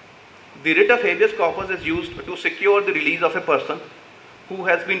 The writ of habeas corpus is used to secure the release of a person who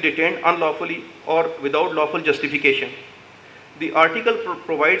has been detained unlawfully or without lawful justification. The article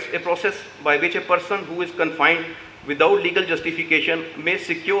provides a process by which a person who is confined without legal justification may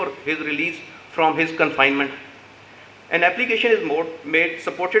secure his release from his confinement. An application is made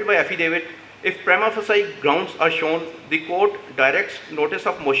supported by affidavit. If prima facie grounds are shown, the court directs notice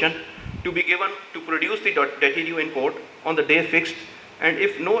of motion to be given to produce the detainee in court on the day fixed, and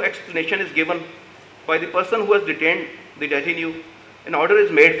if no explanation is given by the person who has detained the detainee, an order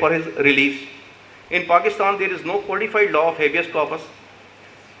is made for his release. In Pakistan, there is no codified law of habeas corpus.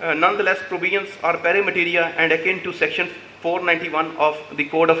 Nonetheless, provisions are pari materia and akin to Section 491 of the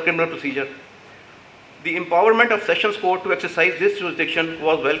Code of Criminal Procedure. The empowerment of Sessions Court to exercise this jurisdiction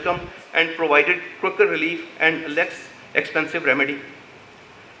was welcome and provided quicker relief and less expensive remedy.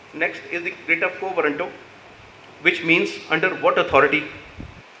 Next is the writ of quo warranto, which means under what authority.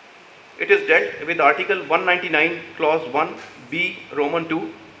 It is dealt with Article 199, Clause 1, B, Roman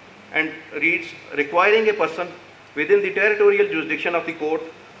 2, and reads, requiring a person within the territorial jurisdiction of the court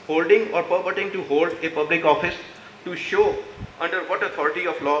holding or purporting to hold a public office to show under what authority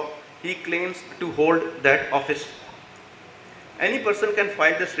of law he claims to hold that office. Any person can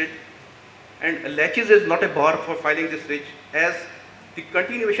file this writ, and laches is not a bar for filing this writ, as the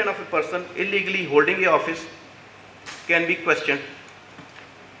continuation of a person illegally holding a office can be questioned.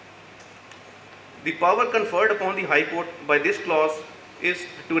 The power conferred upon the High Court by this clause is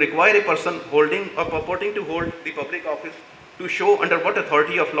to require a person holding or purporting to hold the public office to show under what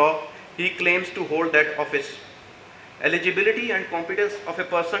authority of law he claims to hold that office. Eligibility and competence of a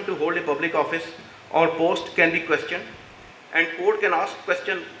person to hold a public office or post can be questioned, and court can ask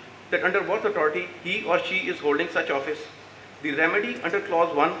question that under what authority he or she is holding such office. The remedy under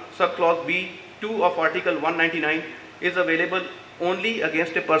clause 1, subclause B, 2 of Article 199 is available only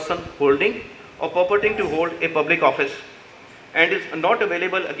against a person holding or purporting to hold a public office, and is not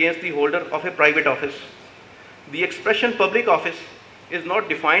available against the holder of a private office. The expression public office is not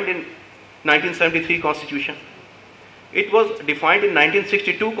defined in 1973 Constitution. It was defined in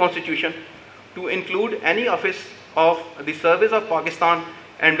 1962 Constitution to include any office of the service of Pakistan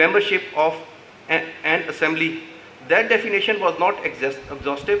and membership of an assembly. That definition was not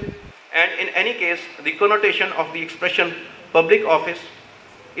exhaustive, and in any case the connotation of the expression public office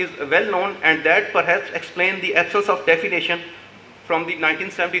is well known, and that perhaps explains the absence of definition from the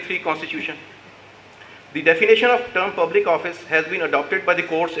 1973 Constitution. The definition of term public office has been adopted by the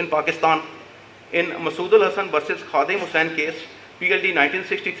courts in Pakistan in Masood al-Hasan versus Khadim Hussain case, PLD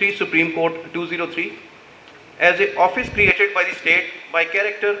 1963, Supreme Court 203, as an office created by the state by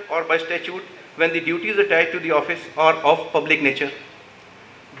character or by statute when the duties attached to the office are of public nature.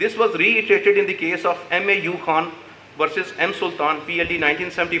 This was reiterated in the case of M.A.U. Khan versus M. Sultan, PLD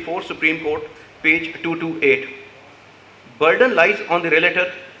 1974, Supreme Court, page 228. Burden lies on the relator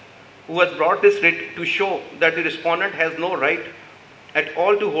who has brought this writ to show that the respondent has no right at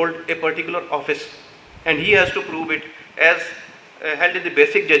all to hold a particular office, and he has to prove it as held in the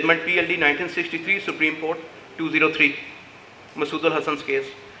basic judgment PLD 1963, Supreme Court 203, Masood al-Hasan's case.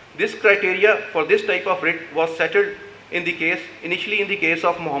 This criteria for this type of writ was settled in the case, initially in the case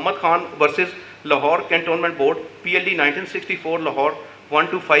of Muhammad Khan versus Lahore Cantonment Board, PLD 1964, Lahore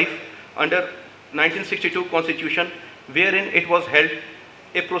 125, under 1962 Constitution, wherein it was held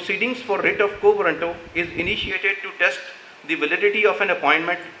a proceedings for writ of quo warranto is initiated to test the validity of an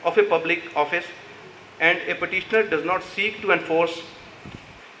appointment of a public office, and a petitioner does not seek to enforce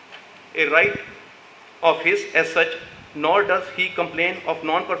a right of his as such, nor does he complain of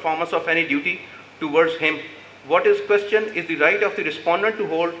non-performance of any duty towards him. What is questioned is the right of the respondent to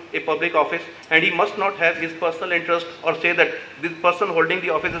hold a public office, and he must not have his personal interest or say that this person holding the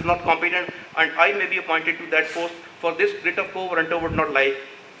office is not competent and I may be appointed to that post. For this, writ of quo warranto would not lie.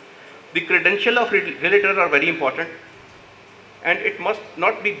 The credentials of relator are very important, and it must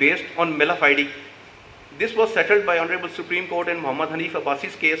not be based on mala fide. This was settled by Honorable Supreme Court in Muhammad Hanif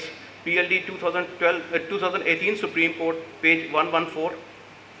Abbasi's case, PLD 2018 Supreme Court, page 114,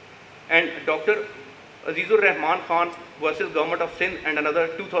 and Dr. Azizur Rahman Khan versus Government of Sindh and another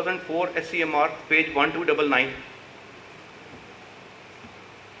 2004 SCMR, page 1299.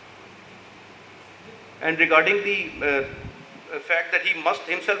 And regarding the fact that he must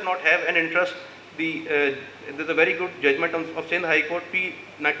himself not have an interest, there's a very good judgment of Sindh High Court,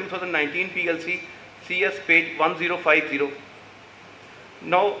 2019 PLC CS, page 1050.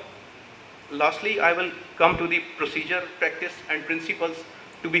 Now, lastly, I will come to the procedure, practice and principles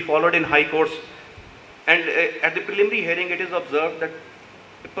to be followed in high courts. And at the preliminary hearing, it is observed that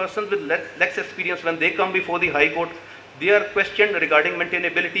the persons with less experience, when they come before the high court, they are questioned regarding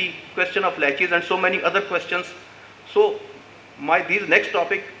maintainability, question of laches and so many other questions. So these next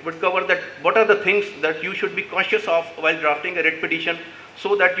topic would cover that what are the things that you should be conscious of while drafting a writ petition,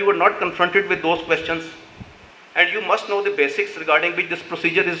 so that you are not confronted with those questions. And you must know the basics regarding which this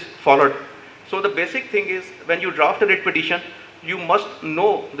procedure is followed. So the basic thing is, when you draft a writ petition, you must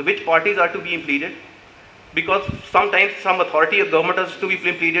know which parties are to be impleaded, because sometimes some authority of government is to be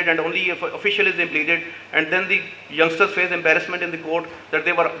impleaded and only if official is impleaded, and then the youngsters face embarrassment in the court that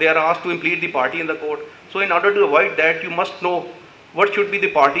they are asked to implead the party in the court. So in order to avoid that, you must know what should be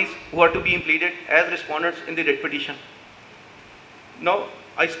the parties who are to be impleaded as respondents in the writ petition. Now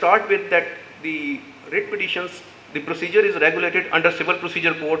I start with that the writ petitions, the procedure is regulated under Civil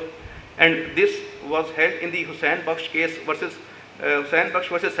Procedure Code, and this was held in the Hussain Baksh case versus Hussain Baksh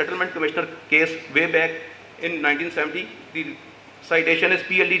versus Settlement Commissioner case way back in 1970. The citation is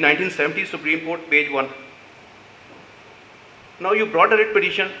PLD 1970 Supreme Court, page 1. Now you brought a writ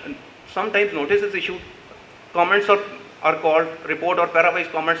petition, sometimes notice is issued, comments are called, report or para-wise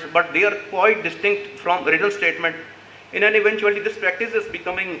comments, but they are quite distinct from written statement. In an eventuality, this practice is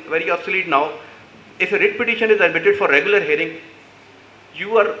becoming very obsolete now. If a writ petition is admitted for regular hearing,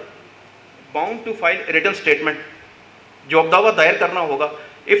 you are bound to file a written statement. जो दावा दायर करना होगा.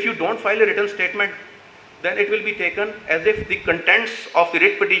 If you don't file a written statement, then it will be taken as if the contents of the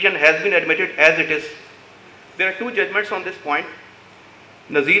writ petition has been admitted as it is. There are two judgments on this point.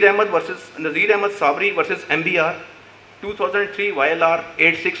 Nazir Ahmad Sabri versus MBR 2003 YLR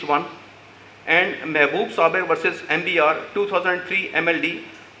 861 and Mehboob Saber versus MBR 2003 MLD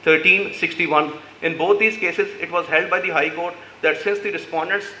 1361. In both these cases, it was held by the High Court that since the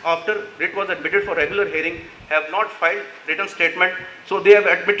respondents, after writ was admitted for regular hearing, have not filed written statement, so they have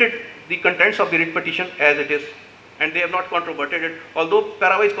admitted the contents of the writ petition as it is, and they have not controverted it, although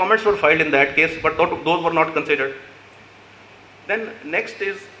para-wise comments were filed in that case, but those were not considered. Then next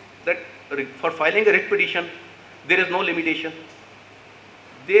is that for filing a writ petition, there is no limitation.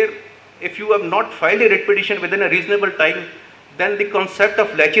 If you have not filed a writ petition within a reasonable time, then the concept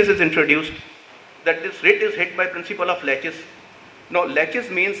of laches is introduced, that this writ is hit by principle of laches. Now, laches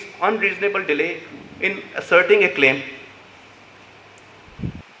means unreasonable delay in asserting a claim.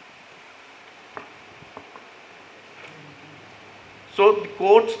 So, the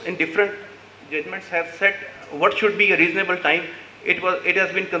courts in different judgments have said what should be a reasonable time. It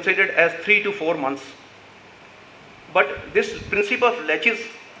has been considered as 3 to 4 months. But this principle of laches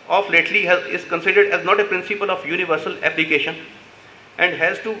of lately is considered as not a principle of universal application, and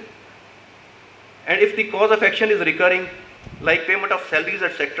if the cause of action is recurring, like payment of salaries,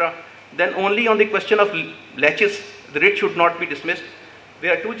 etc., then only on the question of laches the writ should not be dismissed.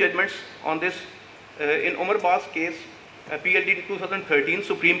 There are two judgments on this. In Umar Ba's case, PLD 2013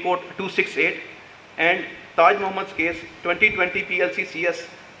 Supreme Court 268, and Taj Muhammad's case 2020 PLC CS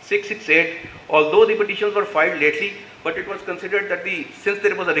 668. Although the petitions were filed lately, but it was considered that since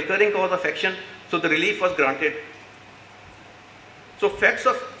there was a recurring cause of action, so the relief was granted. So facts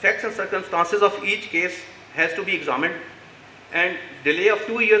and circumstances of each case has to be examined, and delay of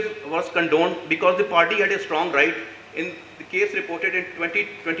 2 years was condoned because the party had a strong right. In the case reported in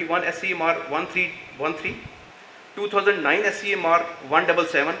 2021 SCMR 1313, 2009 SCMR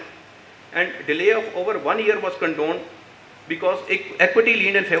 177, and delay of over 1 year was condoned because equity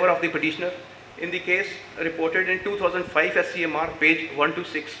leaned in favor of the petitioner in the case reported in 2005 SCMR page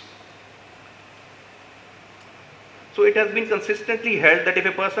 126. So it has been consistently held that if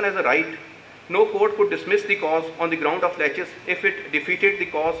a person has a right, no court could dismiss the cause on the ground of laches if it defeated the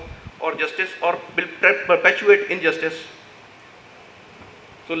cause or justice or will perpetuate injustice.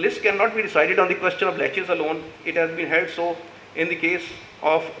 So list cannot be decided on the question of laches alone. It has been held so in the case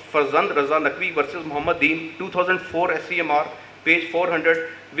of Farzand Raza Naqvi versus Muhammad Deen 2004 SCMR page 400,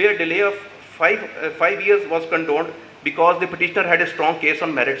 where delay of 5 years was condoned because the petitioner had a strong case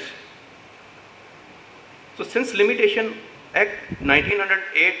on merits. So since Limitation Act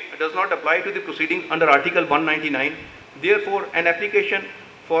 1908 does not apply to the proceeding under Article 199, therefore an application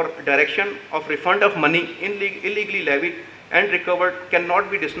for direction of refund of money illegally levied and recovered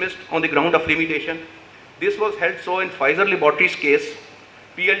cannot be dismissed on the ground of limitation. This was held so in Pfizer Laboratories case,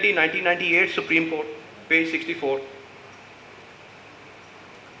 PLD 1998 Supreme Court, page 64.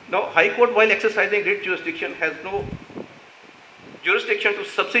 Now, High Court, while exercising writ jurisdiction, has no jurisdiction to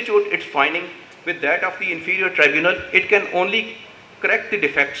substitute its finding with that of the inferior tribunal. It can only correct the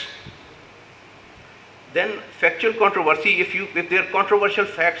defects. Then factual controversy, if there are controversial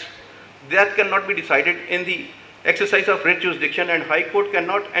facts, that cannot be decided in the exercise of writ jurisdiction, and High Court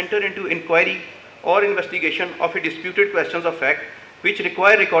cannot enter into inquiry or investigation of a disputed questions of fact which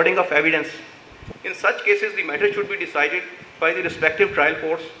require recording of evidence. In such cases, the matter should be decided by the respective trial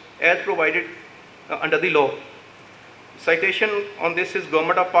courts as provided under the law. Citation on this is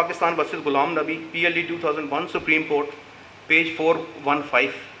Government of Pakistan versus Ghulam Nabi, PLD 2001 Supreme Court, page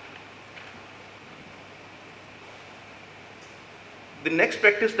 415. The next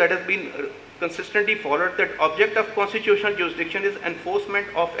practice that has been consistently followed, that object of constitutional jurisdiction is enforcement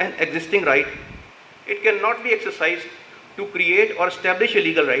of an existing right. It cannot be exercised to create or establish a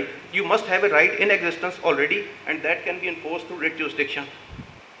legal right. You must have a right in existence already, and that can be enforced through writ jurisdiction.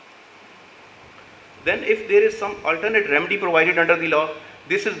 Then if there is some alternate remedy provided under the law,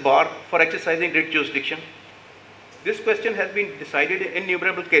 this is bar for exercising writ jurisdiction. This question has been decided in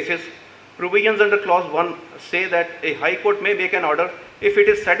innumerable cases. Provisions under clause 1 say that a High Court may make an order if it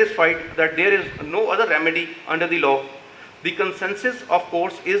is satisfied that there is no other remedy under the law. The consensus of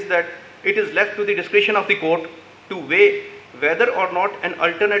courts is that it is left to the discretion of the court to weigh whether or not an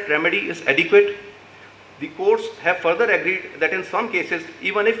alternate remedy is adequate. The courts have further agreed that in some cases,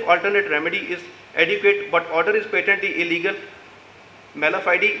 even if alternate remedy is adequate but order is patently illegal, mala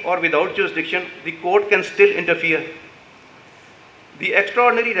fide or without jurisdiction, the court can still interfere. The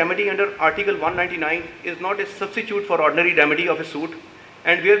extraordinary remedy under Article 199 is not a substitute for ordinary remedy of a suit,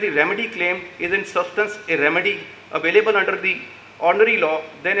 and where the remedy claimed is in substance a remedy available under the ordinary law,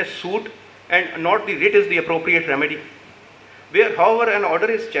 then a suit and not the writ is the appropriate remedy. Where, however, an order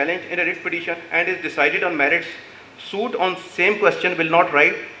is challenged in a writ petition and is decided on merits, suit on same question will not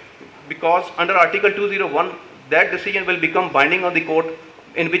rise, because under Article 201, that decision will become binding on the court,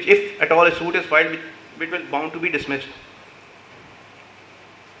 in which if at all a suit is filed, which will bound to be dismissed.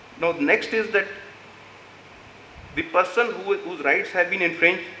 Now, next is that the person whose rights have been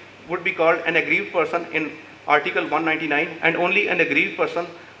infringed would be called an aggrieved person in Article 199, and only an aggrieved person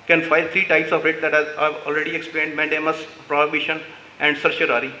can file three types of writ that I've already explained: mandamus, prohibition, and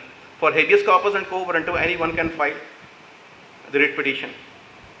certiorari. For habeas corpus and quo warranto, anyone can file the writ petition.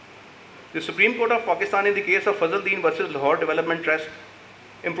 The Supreme Court of Pakistan, in the case of Fazldeen versus Lahore Development Trust,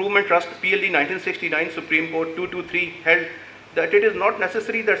 Improvement Trust, PLD 1969, Supreme Court 223, held that it is not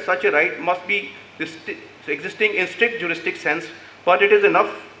necessary that such a right must be existing in strict juristic sense, but it is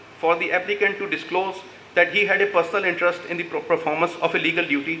enough for the applicant to disclose that he had a personal interest in the performance of a legal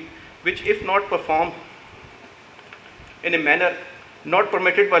duty, which, if not performed in a manner not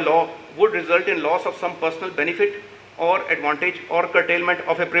permitted by law, would result in loss of some personal benefit or advantage or curtailment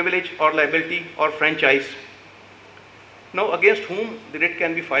of a privilege or liability or franchise. Now, against whom the writ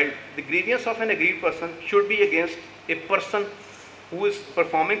can be filed? The grievance of an aggrieved person should be against a person who is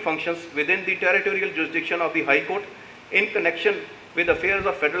performing functions within the territorial jurisdiction of the High Court in connection with affairs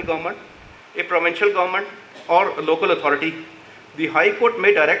of federal government, a provincial government, or a local authority. The High Court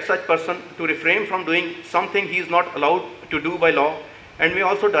may direct such person to refrain from doing something he is not allowed to do by law, and may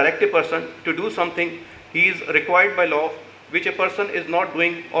also direct a person to do something he is required by law, which a person is not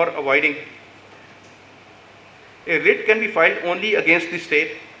doing or avoiding. A writ can be filed only against the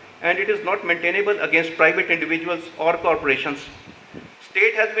state, and it is not maintainable against private individuals or corporations.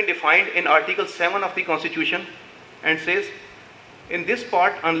 State has been defined in Article 7 of the Constitution and says, in this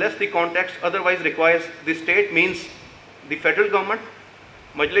part, unless the context otherwise requires, the state means the federal government,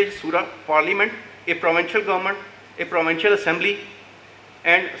 Majlis Shura, Parliament, a provincial government, a provincial assembly,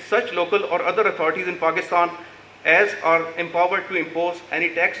 and such local or other authorities in Pakistan as are empowered to impose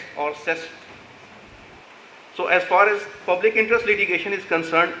any tax or cess. So, as far as public interest litigation is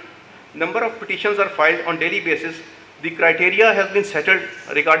concerned, number of petitions are filed on daily basis. The criteria has been settled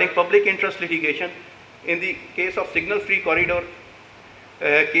regarding public interest litigation in the case of Signal Free Corridor,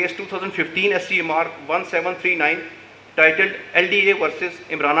 case 2015 SCMR 1739, titled LDA versus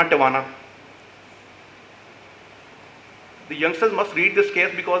Imrana Tawana. The youngsters must read this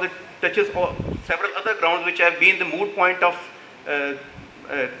case because it touches several other grounds which have been the moot point of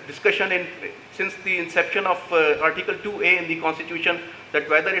discussion since the inception of Article 2A in the Constitution, that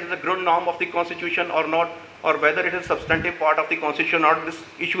whether it is a ground norm of the Constitution or not, or whether it is a substantive part of the Constitution or not. This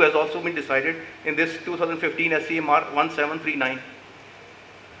issue has also been decided in this 2015 SCMR 1739.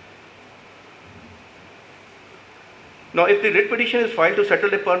 Now, if the writ petition is filed to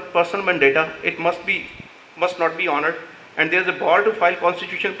settle a personal vendetta, it must not be honored, and there is a bar to file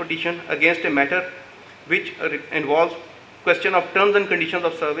constitutional petition against a matter which involves question of terms and conditions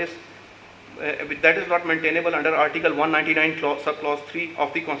of service that is not maintainable under Article 199 subclause 3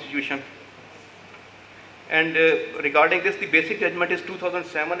 of the Constitution. And regarding this, the basic judgment is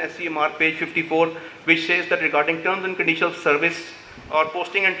 2007 SCMR page 54, which says that regarding terms and conditions of service or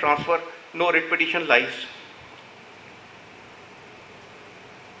posting and transfer, no writ petition lies.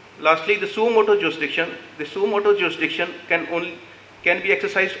 Lastly, the suo motu jurisdiction. The suo motu jurisdiction can be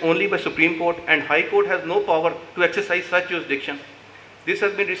exercised only by Supreme Court, and High Court has no power to exercise such jurisdiction. This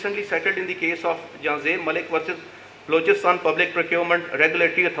has been recently settled in the case of Janzeb Malik versus Balochistan Public Procurement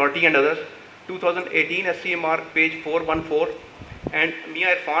Regulatory Authority and others, 2018 SCMR page 414, and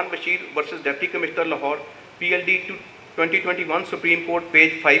Mia Irfan Bashir versus Deputy Commissioner Lahore, PLD 2021 Supreme Court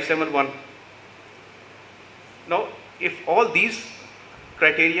page 571. Now, if all these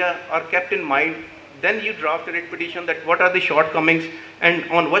criteria are kept in mind, then you draft a writ petition that what are the shortcomings and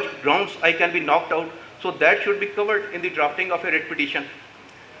on what grounds I can be knocked out. So that should be covered in the drafting of a writ petition.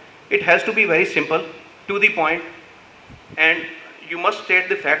 It has to be very simple, to the point, and you must state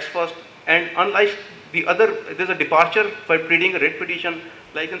the facts first. And unlike the other, there's a departure for pleading a writ petition.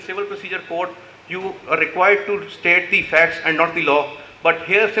 Like in Civil Procedure Code, you are required to state the facts and not the law. But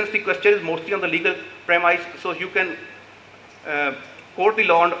here, since the question is mostly on the legal premise, so you can quote the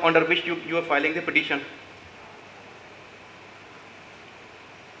law under which you are filing the petition.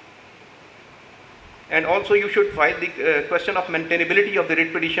 And also you should file the question of maintainability of the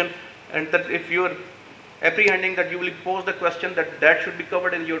writ petition, and that if you are apprehending that you will pose the question, that should be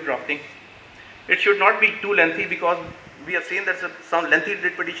covered in your drafting. It should not be too lengthy, because we have seen that some lengthy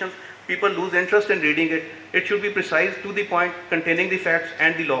writ petitions, people lose interest in reading it. It should be precise, to the point, containing the facts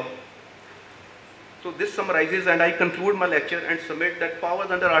and the law. So this summarizes, and I conclude my lecture and submit that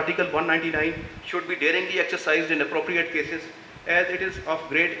powers under Article 199 should be daringly exercised in appropriate cases, as it is of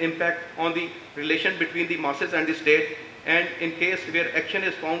great impact on the relation between the masses and the state, and in case where action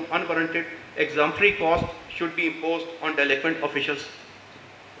is found unwarranted, exemplary cost should be imposed on delinquent officials.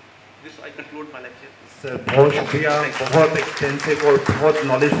 This I conclude my lecture. Sir बहुत शुक्रिया, बहुत extensive और बहुत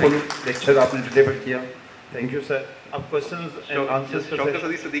knowledgeful lecture आपने deliver किया. Thank you sir. अब questions and answers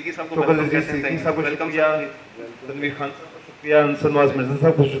doctor Siddiqui साहब को शुक्रिया, तनवीर खान साहब को शुक्रिया, नवाज मिर्जा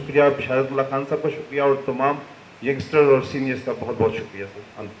साहब को शुक्रिया, बिशारतुल्लाह खान साहब को शुक्रिया, और तमाम यंगस्टर और सीनियर्स का बहुत बहुत शुक्रिया सर.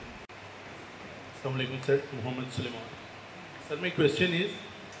 अस्सलाम वालेकुम sir. Mohammad Suleman. Sir, my question is,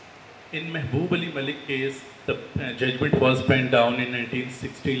 in Mehboob Ali Malik case, the judgment was penned down in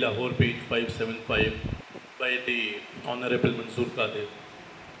 1960, Lahore, page 575, by the Honorable Mansoor Qadir.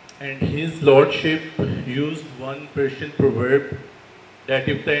 And his lordship used one Persian proverb that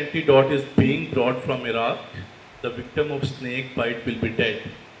if the antidote is being brought from Iraq, the victim of snake bite will be dead.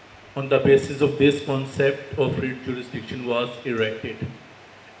 On the basis of this concept of writ jurisdiction was erected.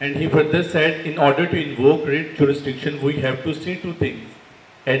 And he further said, in order to invoke writ jurisdiction, we have to see two things: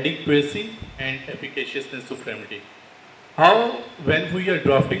 adequacy and efficaciousness of remedy. How, when we are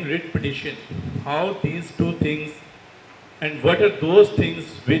drafting writ petition, how these two things, and what are those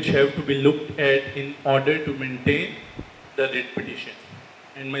things which have to be looked at in order to maintain the writ petition?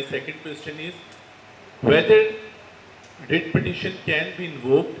 And my second question is, whether writ petition can be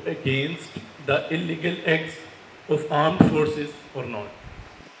invoked against the illegal acts of armed forces or not.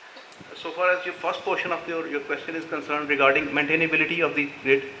 So far as your first portion of your question is concerned regarding maintainability of the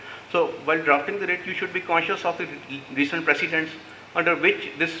writ, so while drafting the writ, you should be conscious of the recent precedents under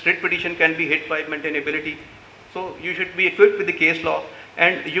which this writ petition can be hit by maintainability. So you should be equipped with the case law,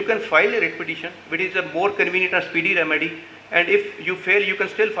 and you can file a writ petition, which is a more convenient and speedy remedy. And if you fail, you can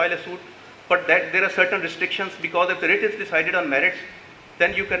still file a suit, but that there are certain restrictions, because if the writ is decided on merits,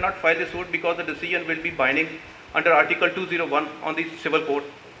 then you cannot file the suit, because the decision will be binding under Article 201 on the civil code.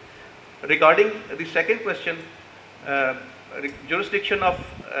 Regarding the second question, jurisdiction of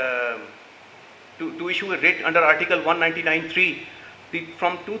to issue a writ under Article 199(3),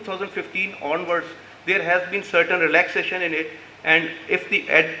 from 2015 onwards, there has been certain relaxation in it, and if the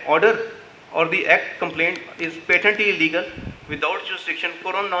order or the act complaint is patently illegal, without jurisdiction,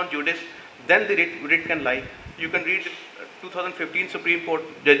 coram non judice, then the writ can lie. You can read the 2015 Supreme Court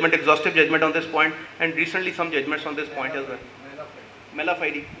judgment, exhaustive judgment on this point, and recently some judgments on this point as well. Mela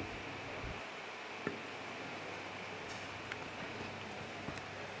Faidi.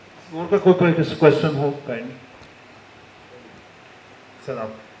 और का कोई question हो kind sir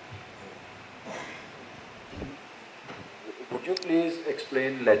आप. Would you please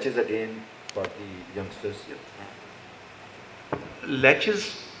explain latches again for the youngsters?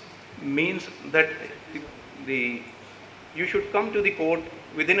 Latches means that you should come to the court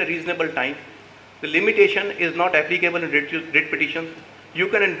within a reasonable time. The limitation is not applicable in writ petitions. You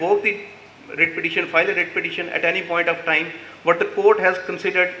can invoke the writ petition, file a writ petition at any point of time. What the court has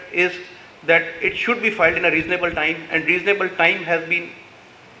considered is that it should be filed in a reasonable time, and reasonable time has been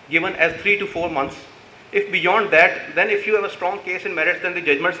given as 3 to 4 months. If beyond that, then if you have a strong case in merits, then the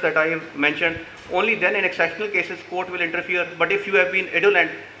judgments that I have mentioned, only then in exceptional cases court will interfere. But if you have been indolent,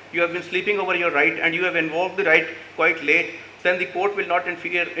 you have been sleeping over your right, and you have invoked the right quite late, then the court will not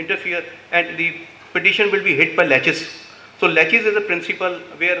interfere, and the petition will be hit by laches. So laches is a principle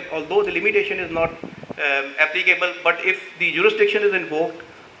where, although the limitation is not applicable, but if the jurisdiction is invoked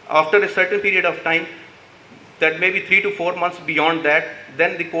after a certain period of time, that may be 3 to 4 months beyond that,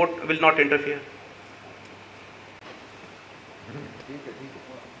 then the court will not interfere.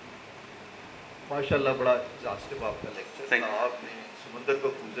 माशाल्लाह बड़ा exhaustive आपका lecture था. आपने समुंदर को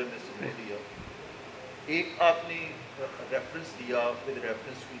कूजे में समेट दिया. एक आपने रेफरेंस दिया with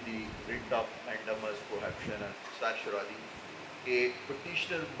reference to the writ of mandamus prohibition and certiorari, a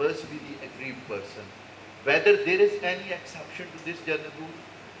petitioner must be the aggrieved person. Whether there is any exception to this general rule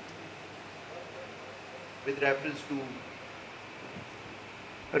with reference to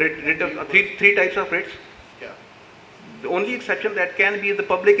three types of writs. Yeah. The only exception that can be is the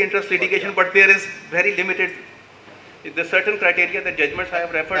public interest litigation, but there is very limited The certain criteria that judgments I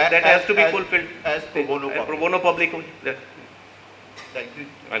have referred, that has to be fulfilled. As pro bono public. Pro bono public. Thank you.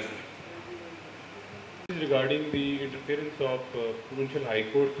 Regarding the interference of provincial high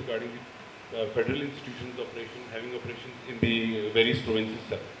courts regarding the federal institutions having operations in the various provinces,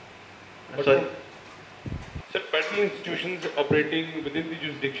 sir. Sorry? Sir, federal institutions operating within the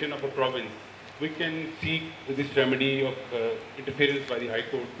jurisdiction of a province, we can seek this remedy of interference by the High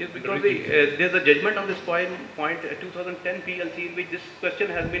Court. Yes, because there's a judgment on this point 2010 PLC in which this question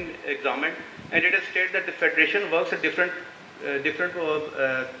has been examined, and it has stated that the federation works at different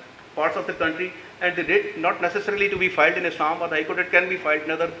parts of the country, and the writ not necessarily to be filed in Assam or the High Court, it can be filed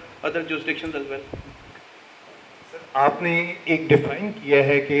in other jurisdictions as well. आपने एक define किया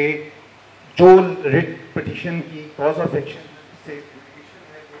है कि जो writ petition की cause of action से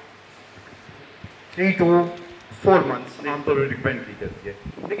 3 to 4 months आमतौर पर रिकमेंड की जाती है,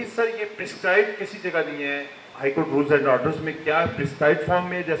 लेकिन सर ये प्रिस्क्राइब किसी जगह नहीं है high court rules and orders में। क्या प्रिस्क्राइब फॉर्म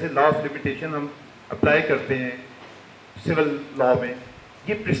में जैसे लॉ ऑफ लिमिटेशन हम अप्लाई करते हैं सिविल लॉ में,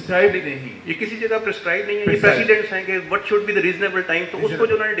 ये प्रिस्क्राइब ही नहीं, ये किसी जगह प्रिस्क्राइब नहीं है, ये प्रेसिडेंट्स हैं कि what should be the reasonable time, तो उसको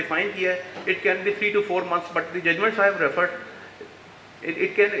जो उन्होंने डिफाइन किया है it can be 3 to 4 months, but the judgements I have referred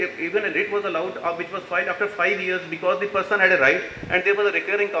it can even a writ was allowed which was filed after 5 years because the person had a right and there was a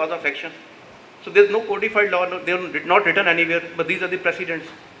recurring cause of action. So there is no codified law, they are not written anywhere, but these are the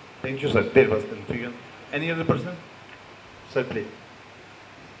precedents. Thank you, sir. There was confusion. Any other person? Sir, please.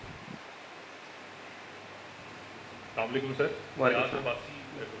 Assalamu alaikum, sir.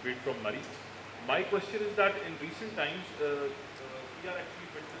 Advocate from Murray. My question is that in recent times we are actually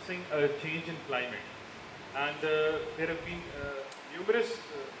witnessing a change in climate, and there have been numerous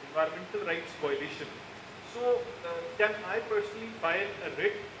environmental rights violations. So can I personally file a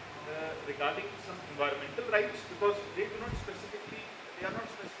writ regarding some environmental rights, because they are not specifically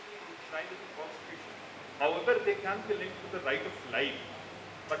enshrined in the Constitution. However, they can be linked to the right of life,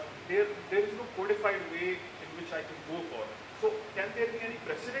 but there is no codified way in which I can go for it. So can there be any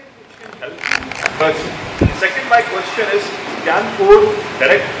precedent which can help? First. Second, my question is, can court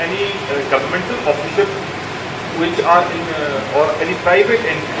direct any governmental official which are in or any private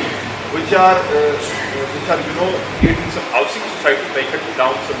entity which are creating some housing society by cutting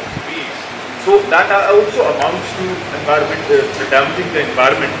down some trees, so that also amounts to damaging the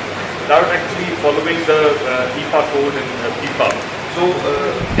environment without actually following the EPA code and PIPA. So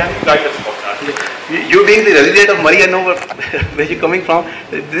can you guide us about that? You being the resident of Murray, I know where you're coming from.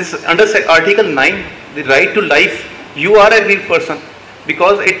 This under Article 9, the right to life, you are a real person,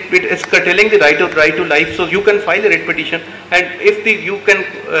 because it is curtailing the right to life. So you can file a writ petition, and if you can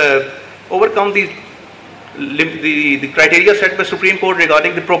overcome the criteria set by Supreme Court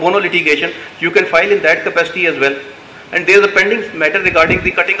regarding the pro bono litigation, you can file in that capacity as well. And there is a pending matter regarding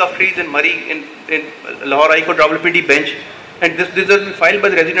the cutting of trees in Murray in Lahore High Court WPD bench, and this has been filed by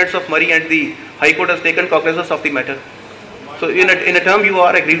the residents of Murray, and the High Court has taken cognizance of the matter. So in a term, you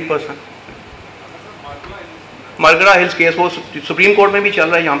are a aggrieved person. मालगड़ा hills case वो supreme court में भी चल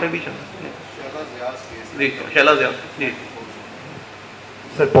रहा है, यहाँ पे भी चल रहा है। शैला ज़ियास जी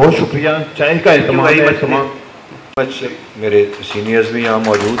सर, बहुत शुक्रिया। चाय का इत्मीनान है तमाम। मेरे सीनियर्स भी यहाँ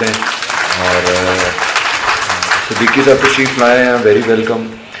मौजूद हैं और सिद्दीकी साहब तशरीफ लाए हैं, very welcome.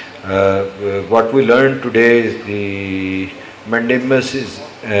 What we learn today is the mandamus is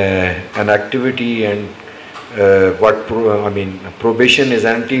an activity, and probation is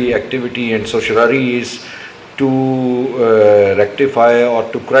anti-activity, and certiorari is to rectify or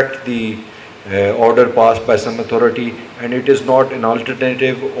to correct the order passed by some authority, and it is not an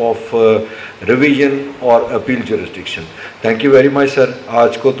alternative of revision or appeal jurisdiction. Thank you very much sir.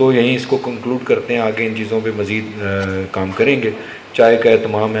 आज को तो यहीं इसको conclude करते हैं, आगे इन चीज़ों पे मज़ीद काम करेंगे। चाय का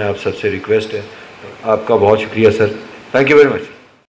तमाम है, आप सबसे रिक्वेस्ट है। आपका बहुत शुक्रिया sir, thank you very much.